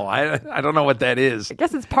don't know. I don't know what that is. I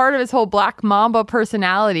guess it's part of his whole Black Mamba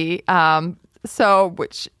personality.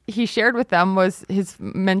 Which he shared with them, was his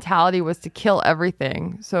mentality was to kill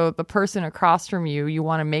everything. So the person across from you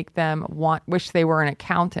want to make them wish they were an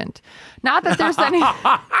accountant. Not that there's any...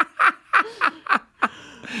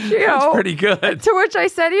 That's pretty good. To which I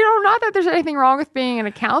said, not that there's anything wrong with being an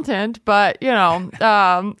accountant, but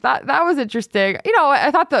that was interesting.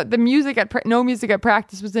 I thought the music no music at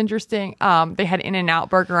practice was interesting. They had In-N-Out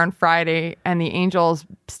Burger on Friday, and the Angels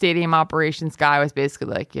stadium operations guy was basically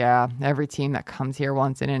like, yeah, every team that comes here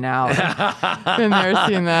wants In-N-Out. Been there,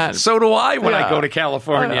 seen that. So do I when I go to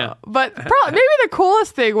California. But probably maybe the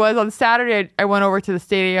coolest thing was on Saturday, I went over to the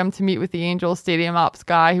stadium to meet with the Angels stadium ops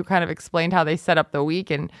guy, who kind of explained how they set up the week.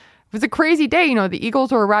 And it was a crazy day. The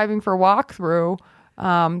Eagles were arriving for walkthrough.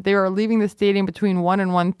 They were leaving the stadium between 1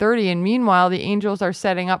 and 1:30. And meanwhile, the Angels are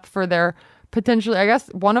setting up for their potentially, I guess,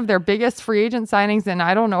 one of their biggest free agent signings in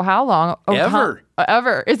I don't know how long. Ever.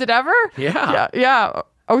 Ever. Is it ever? Yeah.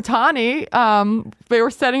 Ohtani. They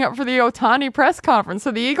were setting up for the Ohtani press conference.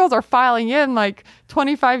 So the Eagles are filing in like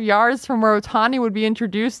 25 yards from where Ohtani would be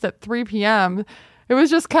introduced at 3 p.m. It was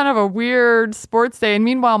just kind of a weird sports day. And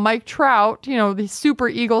meanwhile, Mike Trout, the super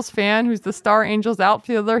Eagles fan who's the Star Angels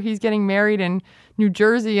outfielder, he's getting married in New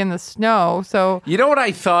Jersey in the snow. So you know what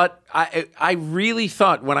I thought? I really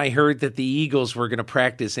thought when I heard that the Eagles were going to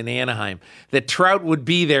practice in Anaheim that Trout would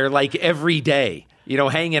be there like every day,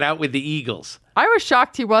 hanging out with the Eagles. I was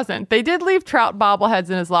shocked he wasn't. They did leave Trout bobbleheads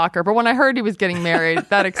in his locker, but when I heard he was getting married,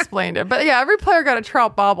 that explained it. But yeah, every player got a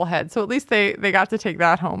Trout bobblehead, so at least they got to take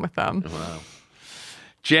that home with them. Wow.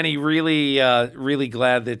 Jenny, really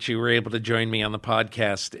glad that you were able to join me on the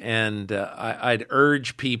podcast. And I'd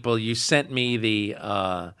urge people, you sent me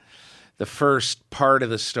the first part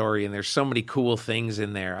of the story, and there's so many cool things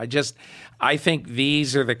in there. I think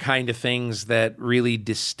these are the kind of things that really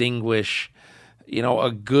distinguish,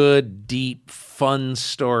 a good, deep, fun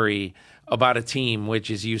story about a team,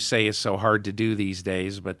 which, as you say, is so hard to do these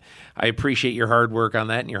days. But I appreciate your hard work on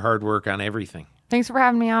that and your hard work on everything. Thanks for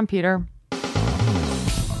having me on, Peter.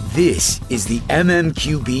 This is the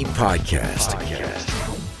MMQB podcast.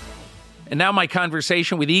 And now my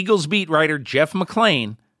conversation with Eagles beat writer Jeff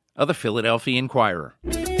McLane of the Philadelphia Inquirer.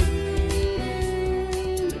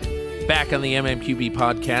 Back on the MMQB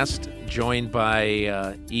podcast, joined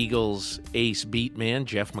by Eagles ace beat man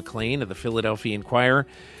Jeff McLane of the Philadelphia Inquirer.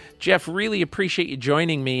 Jeff, really appreciate you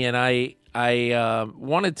joining me, and I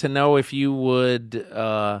wanted to know if you would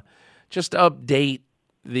just update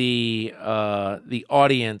the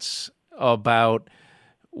audience about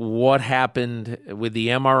what happened with the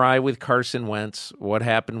MRI with Carson Wentz, what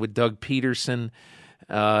happened with Doug Peterson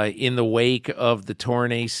in the wake of the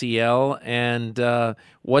torn ACL, and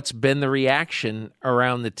what's been the reaction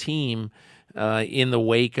around the team in the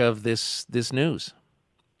wake of this news.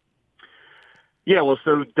 Yeah, well,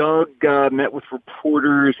 so Doug met with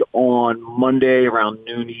reporters on Monday around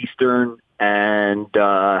noon Eastern and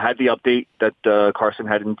had the update that Carson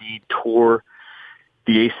had indeed tore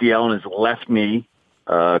the ACL in his left knee,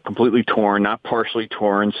 completely torn, not partially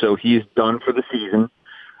torn. So he is done for the season.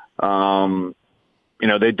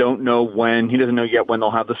 They don't know when. He doesn't know yet when they'll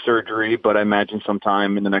have the surgery, but I imagine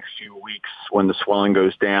sometime in the next few weeks when the swelling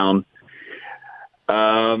goes down.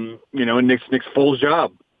 And Nick's Foles'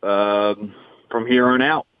 job from here on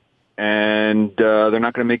out. And they're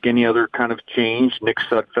not going to make any other kind of change. Nick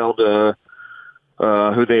Sudfeld,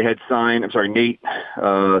 who they had signed, Nate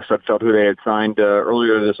Sudfeld, who they had signed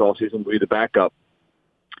earlier this offseason, will be the backup.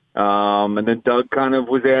 And then Doug kind of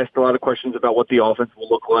was asked a lot of questions about what the offense will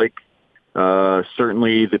look like.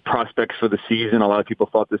 Certainly the prospects for the season. A lot of people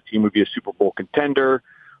thought this team would be a Super Bowl contender,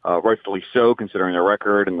 rightfully so, considering their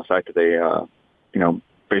record and the fact that they,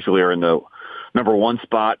 basically are in the number one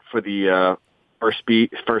spot for the first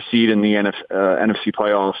seed in the NFC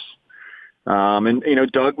playoffs.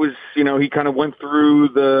 Doug was, he kind of went through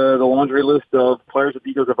the laundry list of players that the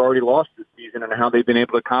Eagles have already lost this season and how they've been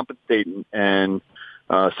able to compensate and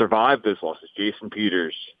survive those losses. Jason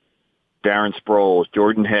Peters, Darren Sproles,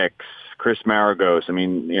 Jordan Hicks, Chris Maragos. I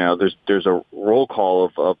mean, there's a roll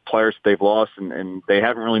call of players that they've lost, and they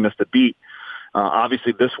haven't really missed a beat.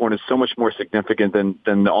 Obviously, this one is so much more significant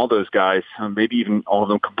than all those guys, maybe even all of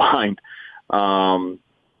them combined.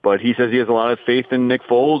 But he says he has a lot of faith in Nick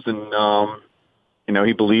Foles, and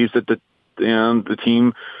he believes that the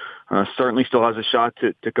team certainly still has a shot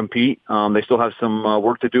to compete. They still have some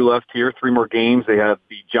work to do left here. 3 more games. They have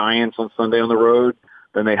the Giants on Sunday on the road.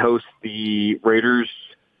 Then they host the Raiders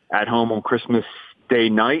at home on Christmas Day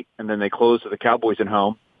night, and then they close with the Cowboys at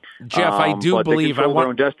home. Jeff, I do believe their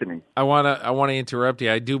own destiny. I want to interrupt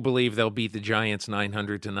you. I do believe they'll beat the Giants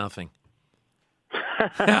 900-0.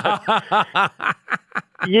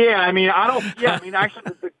 Yeah, I mean, actually,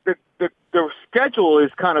 the schedule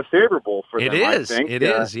is kind of favorable for them. It is. I think. It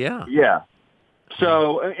is. Yeah. Yeah.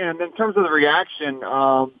 So, and in terms of the reaction,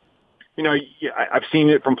 I've seen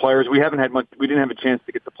it from players. We haven't had much. We didn't have a chance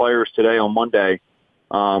to get the players today on Monday.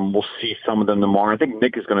 We'll see some of them tomorrow. I think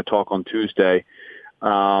Nick is going to talk on Tuesday.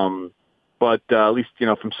 But at least,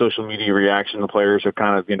 from social media reaction, the players are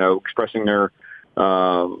kind of, expressing their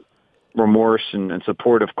remorse and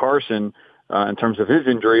support of Carson in terms of his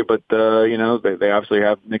injury. But, they obviously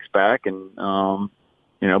have Nick's back and,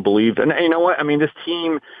 believe. And you know what? I mean, this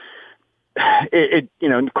team,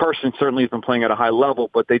 Carson certainly has been playing at a high level,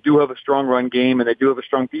 but they do have a strong run game and they do have a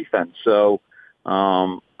strong defense. So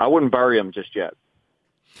I wouldn't bury them just yet.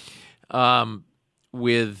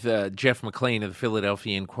 With Jeff McLane of the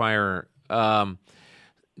Philadelphia Inquirer.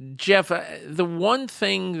 Jeff, the one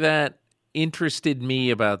thing that interested me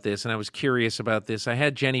about this, and I was curious about this, I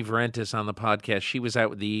had Jenny Vrentas on the podcast. She was out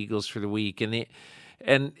with the Eagles for the week, and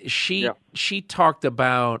she talked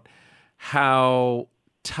about how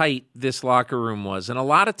tight this locker room was. And a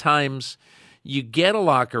lot of times you get a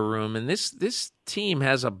locker room, and this team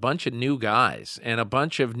has a bunch of new guys and a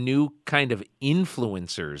bunch of new kind of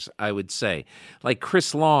influencers, I would say, like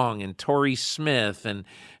Chris Long and Torrey Smith and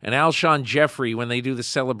Alshon Jeffrey when they do the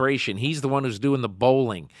celebration. He's the one who's doing the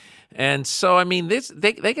bowling. And so, I mean,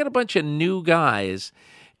 they got a bunch of new guys,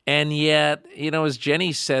 and yet, as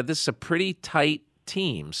Jenny said, this is a pretty tight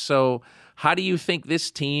team. So how do you think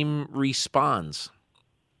this team responds?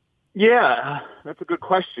 Yeah, That's a good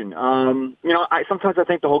question. Sometimes I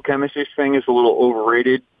think the whole chemistry thing is a little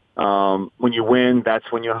overrated. When you win,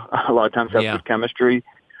 that's when you a lot of times have good chemistry.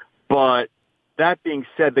 But that being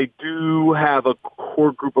said, they do have a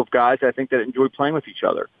core group of guys I think that enjoy playing with each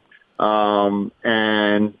other,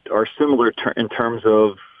 and are similar in terms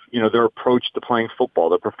of their approach to playing football.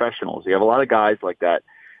 They're professionals. You have a lot of guys like that,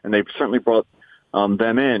 and they've certainly brought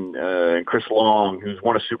them in. And Chris Long, who's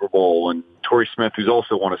won a Super Bowl, and Torrey Smith, who's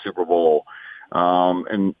also won a Super Bowl,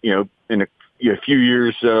 and in a few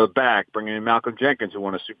years back, bringing in Malcolm Jenkins, who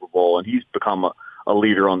won a Super Bowl, and he's become a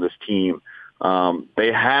leader on this team.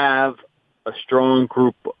 They have a strong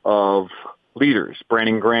group of leaders.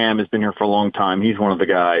 Brandon Graham has been here for a long time. He's one of the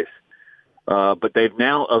guys. But they've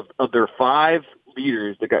now, of their 5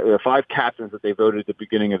 leaders, the 5 captains that they voted at the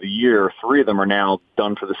beginning of the year, 3 of them are now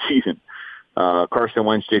done for the season. Carson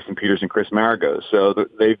Wentz, Jason Peters, and Chris Marigot. So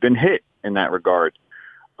they've been hit in that regard.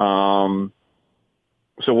 So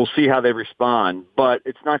we'll see how they respond. But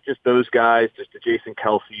it's not just those guys, just the Jason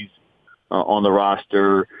Kelsey's on the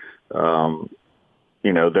roster.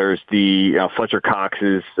 There's the Fletcher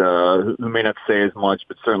Coxes, who may not say as much,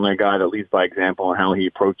 but certainly a guy that leads by example on how he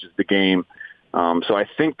approaches the game. So I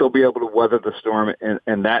think they'll be able to weather the storm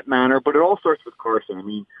in that manner. But it all starts with Carson. I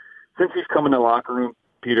mean, since he's come in the locker room,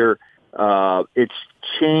 Peter, it's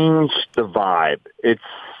changed the vibe.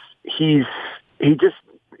 He's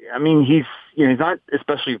not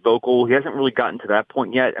especially vocal. He hasn't really gotten to that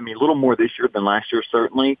point yet. I mean, a little more this year than last year,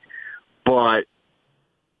 certainly. But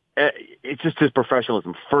it's just his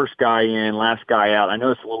professionalism. First guy in, last guy out. I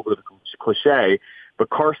know it's a little bit of a cliche, but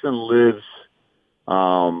Carson lives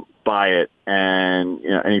by it, and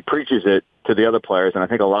he preaches it to the other players, and I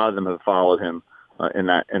think a lot of them have followed him in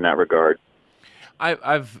that regard.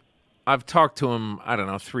 I've talked to him,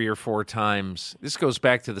 3 or 4 times. This goes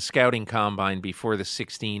back to the scouting combine before the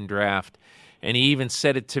 2016 draft, and he even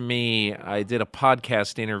said it to me. I did a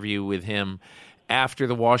podcast interview with him after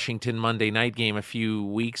the Washington Monday night game a few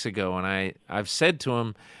weeks ago, and I've said to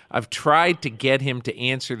him, I've tried to get him to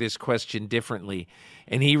answer this question differently,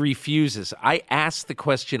 and he refuses. I ask the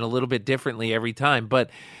question a little bit differently every time, but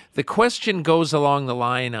the question goes along the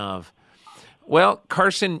line of, well,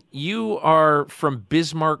 Carson, you are from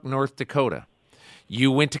Bismarck, North Dakota.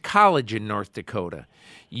 You went to college in North Dakota.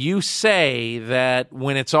 You say that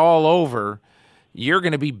when it's all over, you're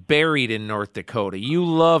going to be buried in North Dakota. You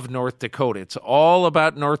love North Dakota. It's all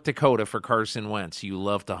about North Dakota for Carson Wentz. You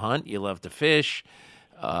love to hunt. You love to fish.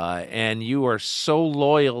 And you are so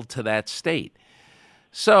loyal to that state.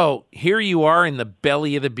 So here you are in the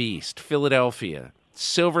belly of the beast, Philadelphia.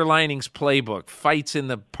 Silver Linings Playbook, fights in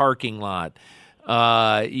the parking lot.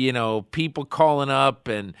 People calling up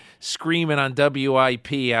and screaming on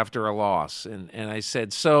WIP after a loss. And I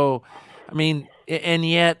said, and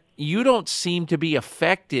yet you don't seem to be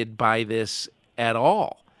affected by this at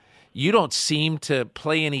all. You don't seem to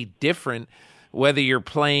play any different whether you're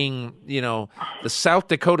playing, the South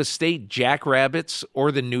Dakota State Jackrabbits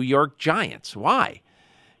or the New York Giants. Why?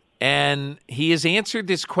 And he has answered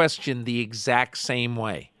this question the exact same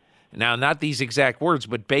way. Now, not these exact words,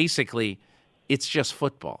 but basically, it's just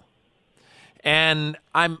football. And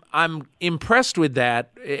I'm impressed with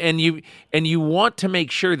that, and you want to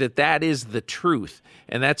make sure that is the truth,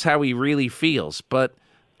 and that's how he really feels. But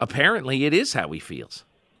apparently, it is how he feels.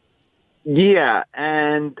 Yeah,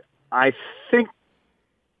 and I think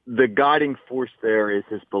the guiding force there is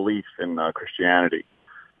his belief in Christianity.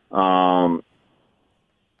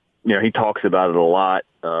 He talks about it a lot.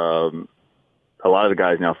 A lot of the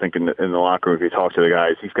guys now think in the locker room, if he talks to the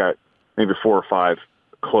guys, he's got maybe 4 or 5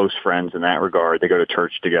 close friends in that regard. They go to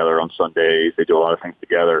church together on Sundays. They do a lot of things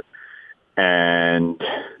together. And,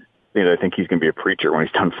 I think he's going to be a preacher when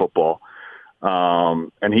he's done football.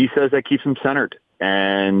 And he says that keeps him centered.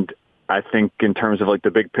 And I think in terms of like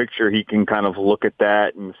the big picture, he can kind of look at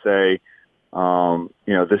that and say,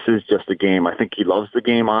 this is just a game. I think he loves the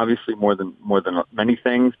game, obviously, more than many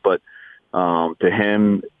things. But to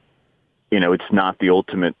him, it's not the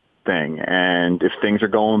ultimate thing. And if things are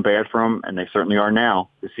going bad for him, and they certainly are now,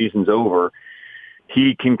 the season's over,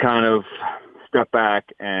 he can kind of step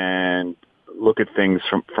back and look at things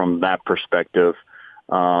from that perspective.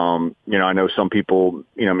 I know some people,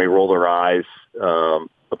 may roll their eyes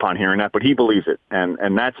upon hearing that, but he believes it.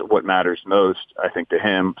 And that's what matters most, I think, to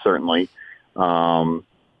him, certainly. And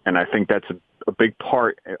I think that's a big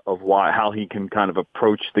part of how he can kind of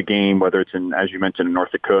approach the game, whether it's in, as you mentioned, in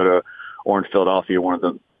North Dakota or in Philadelphia, one of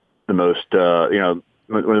the most, one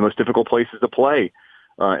of the most difficult places to play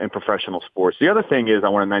in professional sports. The other thing is I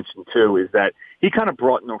want to mention, too, is that he kind of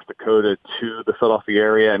brought North Dakota to the Philadelphia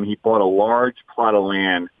area. I mean, he bought a large plot of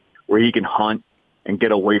land where he can hunt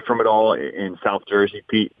get away from it all in South Jersey,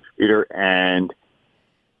 Peter. And,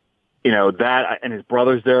 that, and his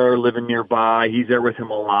brother's there living nearby. He's there with him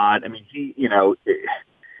a lot. I mean,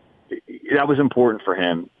 that was important for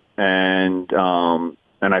him. And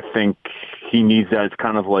I think he needs that. It's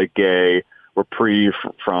kind of like a reprieve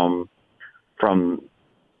from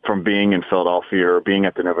being in Philadelphia or being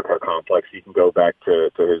at the Novitar complex. He can go back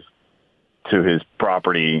to his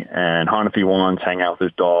property and hunt if he wants, hang out with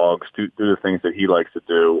his dogs, do the things that he likes to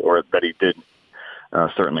do or that he did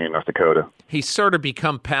certainly in North Dakota. He's sort of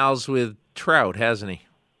become pals with Trout, hasn't he?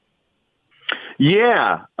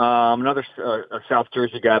 Yeah, another a South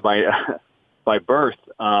Jersey guy by birth.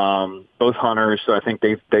 Both hunters, so I think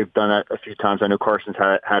they've done that a few times. I know Carson's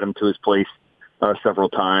had him to his place several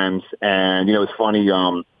times, and it's funny.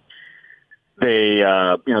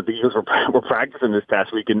 The Eagles were practicing this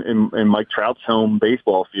past week in Mike Trout's home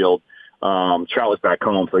baseball field. Trout was back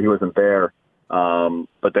home, so he wasn't there.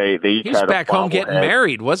 But they each he was had back a home getting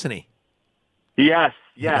married, wasn't he? Yes.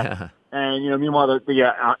 Yeah. And meanwhile,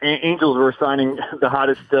 the Angels were signing the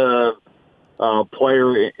hottest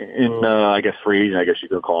player in I guess free agent, I guess you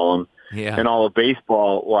could call him, in all of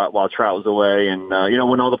baseball while Trout was away. And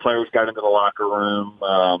when all the players got into the locker room,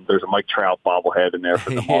 there's a Mike Trout bobblehead in there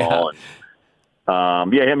for them all. And,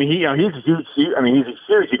 I mean, he's a huge. I mean, he's a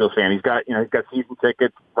serious Eagles fan. He's got season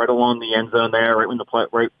tickets right along the end zone there, right when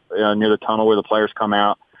near the tunnel where the players come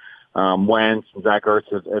out. Wentz and Zach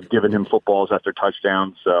Ertz have given him footballs after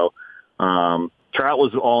touchdowns. So Trout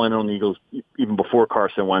was all in on the Eagles even before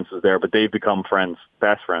Carson Wentz was there, but they've become friends,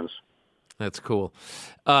 fast friends. That's cool.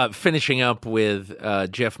 Finishing up with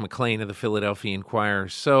Jeff McLane of the Philadelphia Inquirer.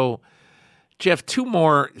 So, Jeff, two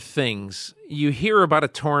more things. You hear about a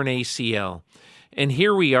torn ACL. And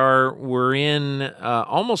here we are, we're in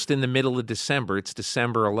almost in the middle of December. It's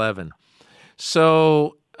December 11.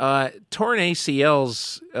 So torn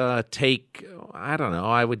ACLs take, I don't know,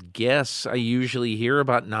 I would guess I usually hear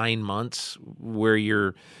about 9 months where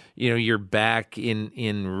you're back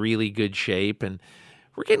in really good shape. And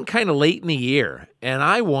we're getting kind of late in the year. And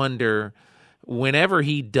I wonder, whenever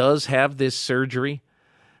he does have this surgery,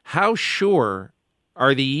 how sure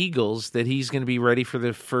are the Eagles that he's going to be ready for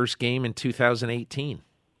the first game in 2018?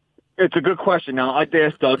 It's a good question. Now, I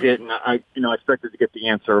dug it, and I expected to get the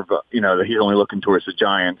answer of, that he's only looking towards the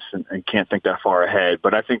Giants and can't think that far ahead.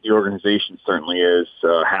 But I think the organization certainly is.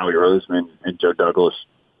 Howie Roseman and Joe Douglas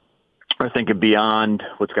are thinking beyond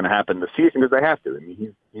what's going to happen this season because they have to. I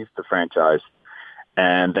mean, he's the franchise,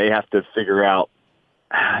 and they have to figure out,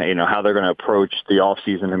 how they're going to approach the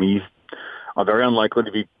offseason. I mean, he's very unlikely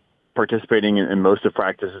to be participating in most of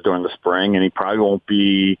practices during the spring, and he probably won't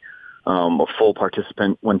be a full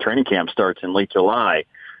participant when training camp starts in late July.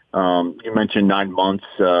 You mentioned 9 months.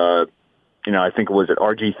 I think it was at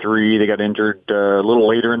RG3. They got injured a little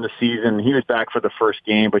later in the season. He was back for the first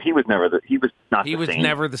game, but he was never the same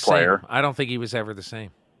player. I don't think he was ever the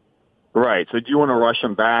same. Right. So do you want to rush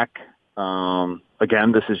him back?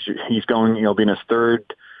 Again, he's going, being his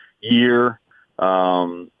third year.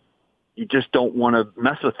 You just don't want to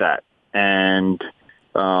mess with that. And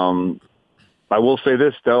I will say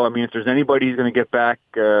this, though. I mean, if there's anybody who's going to get back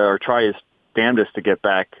or try his damnedest to get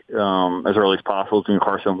back as early as possible, it's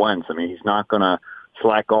Carson Wentz. I mean, he's not going to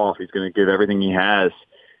slack off. He's going to give everything he has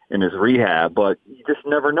in his rehab. But you just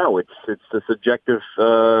never know. It's a subjective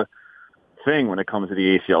thing when it comes to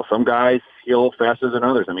the ACL. Some guys heal faster than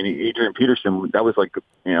others. I mean, Adrian Peterson, that was like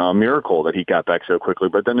a miracle that he got back so quickly.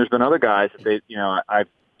 But then there's been other guys that I've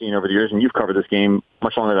seen over the years, and you've covered this game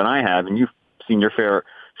much longer than I have, and you've seen your fair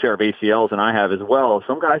share of ACLs, and I have as well.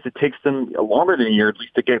 Some guys, it takes them longer than a year at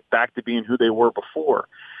least to get back to being who they were before.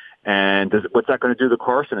 And what's that going to do to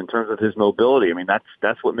Carson in terms of his mobility? I mean,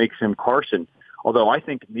 that's what makes him Carson. Although I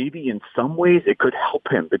think maybe in some ways it could help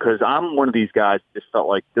him, because I'm one of these guys that just felt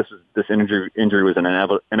like this injury was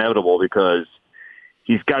inevitable because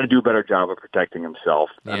he's got to do a better job of protecting himself.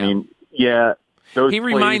 Yeah. I mean, yeah. He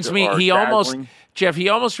reminds me, he almost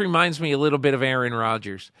reminds me a little bit of Aaron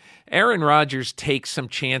Rodgers. Aaron Rodgers takes some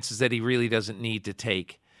chances that he really doesn't need to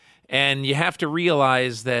take. And you have to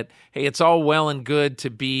realize that, hey, it's all well and good to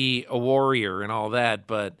be a warrior and all that,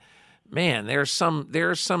 but man, there are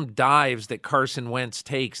some dives that Carson Wentz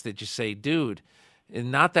takes that you say, dude,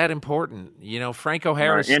 not that important. Franco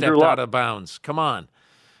Harris stepped out of bounds. Come on.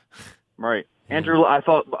 Right. Andrew, I'm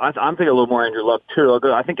thinking a little more Andrew Luck too.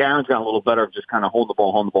 I think Aaron's gotten a little better of just kind of holding the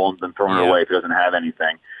ball, and then throwing it away if he doesn't have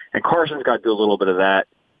anything. And Carson's got to do a little bit of that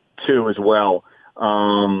too as well.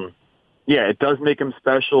 It does make him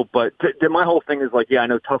special. But my whole thing is I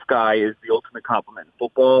know tough guy is the ultimate compliment in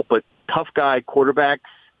football, but tough guy quarterbacks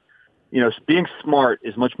being smart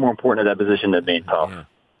is much more important at that position than being tough.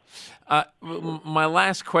 Yeah. My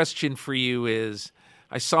last question for you is,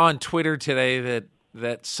 I saw on Twitter today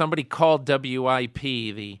that somebody called WIP,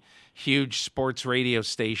 the huge sports radio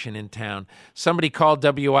station in town. Somebody called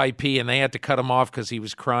WIP and they had to cut him off because he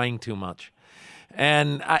was crying too much.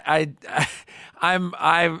 And I'm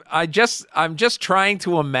just trying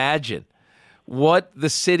to imagine what the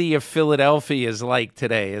city of Philadelphia is like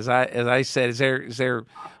today. As I said, is there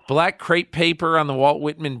black crepe paper on the Walt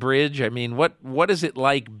Whitman Bridge? I mean, what is it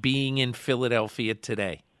like being in Philadelphia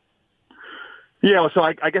today? Yeah, so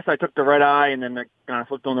I guess I took the red eye and then I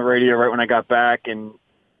flipped on the radio right when I got back, and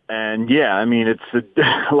yeah, I mean it's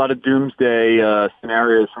a lot of doomsday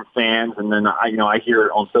scenarios from fans, and then I hear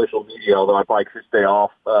it on social media, although I probably should stay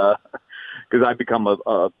off because I've become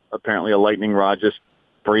apparently a lightning rod just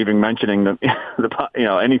for even mentioning the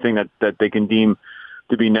anything that they can deem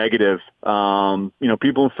to be negative.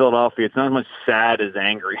 People in Philadelphia, it's not as much sad as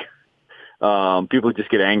angry. People just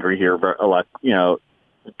get angry here a lot,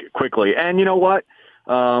 quickly. And you know what?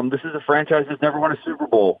 This is a franchise that's never won a Super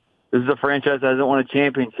Bowl. This is a franchise that hasn't won a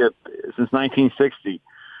championship since 1960.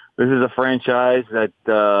 This is a franchise that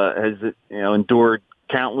has endured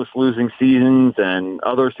countless losing seasons and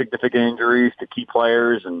other significant injuries to key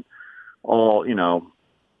players and all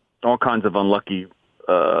kinds of unlucky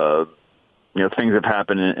things have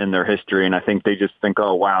happened in their history. And I think they just think,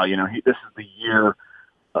 oh wow, this is the year.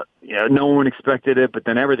 No one expected it, but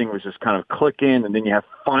then everything was just kind of clicking, and then you have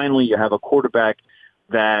a quarterback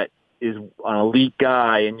that is an elite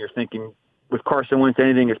guy, and you're thinking with Carson Wentz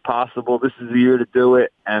anything is possible. This is the year to do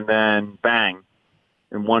it, and then bang,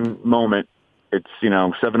 in one moment, it's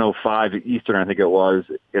 7:05 Eastern, I think it was.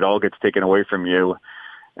 It all gets taken away from you,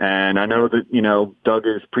 and I know that Doug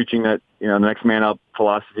is preaching that the next man up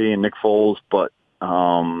philosophy and Nick Foles, but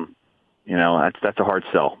that's a hard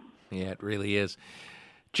sell. Yeah, it really is.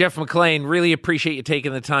 Jeff McLane, really appreciate you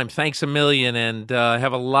taking the time. Thanks a million, and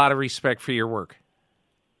have a lot of respect for your work.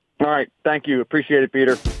 All right. Thank you. Appreciate it,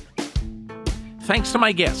 Peter. Thanks to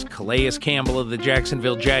my guests, Calais Campbell of the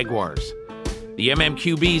Jacksonville Jaguars, the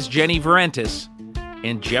MMQB's Jenny Vrentas,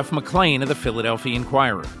 and Jeff McLane of the Philadelphia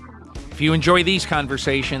Inquirer. If you enjoy these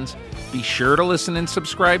conversations, be sure to listen and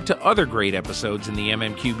subscribe to other great episodes in the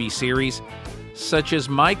MMQB series, such as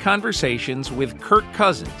my conversations with Kirk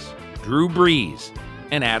Cousins, Drew Brees,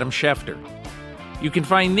 and Adam Schefter. You can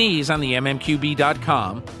find these on the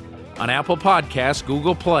MMQB.com, on Apple Podcasts,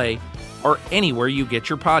 Google Play, or anywhere you get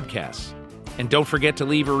your podcasts. And don't forget to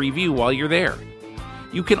leave a review while you're there.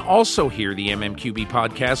 You can also hear the MMQB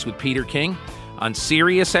podcast with Peter King on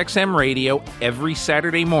Sirius XM Radio every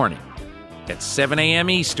Saturday morning at 7 a.m.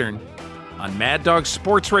 Eastern on Mad Dog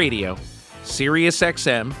Sports Radio, Sirius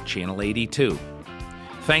XM, Channel 82.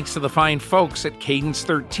 Thanks to the fine folks at Cadence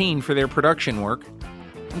 13 for their production work.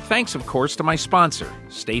 And thanks, of course, to my sponsor,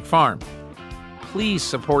 State Farm. Please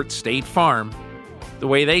support State Farm the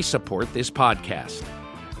way they support this podcast.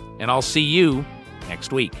 And I'll see you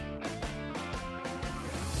next week.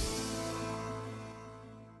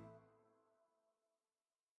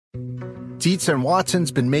 Dietz &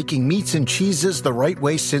 Watson's been making meats and cheeses the right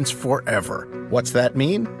way since forever. What's that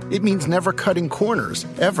mean? It means never cutting corners,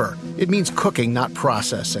 ever. It means cooking, not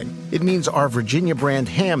processing. It means our Virginia brand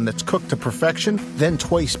ham that's cooked to perfection, then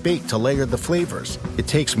twice baked to layer the flavors. It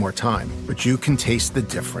takes more time, but you can taste the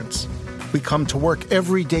difference. We come to work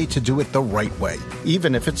every day to do it the right way,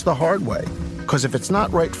 even if it's the hard way. Because if it's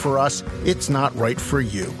not right for us, it's not right for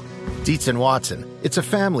you. Dietz & Watson, it's a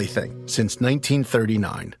family thing since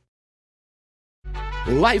 1939.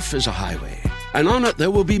 Life is a highway, and on it there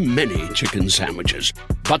will be many chicken sandwiches.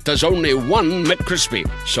 But there's only one McCrispy.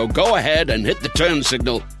 So go ahead and hit the turn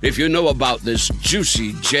signal if you know about this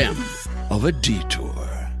juicy gem of a detour.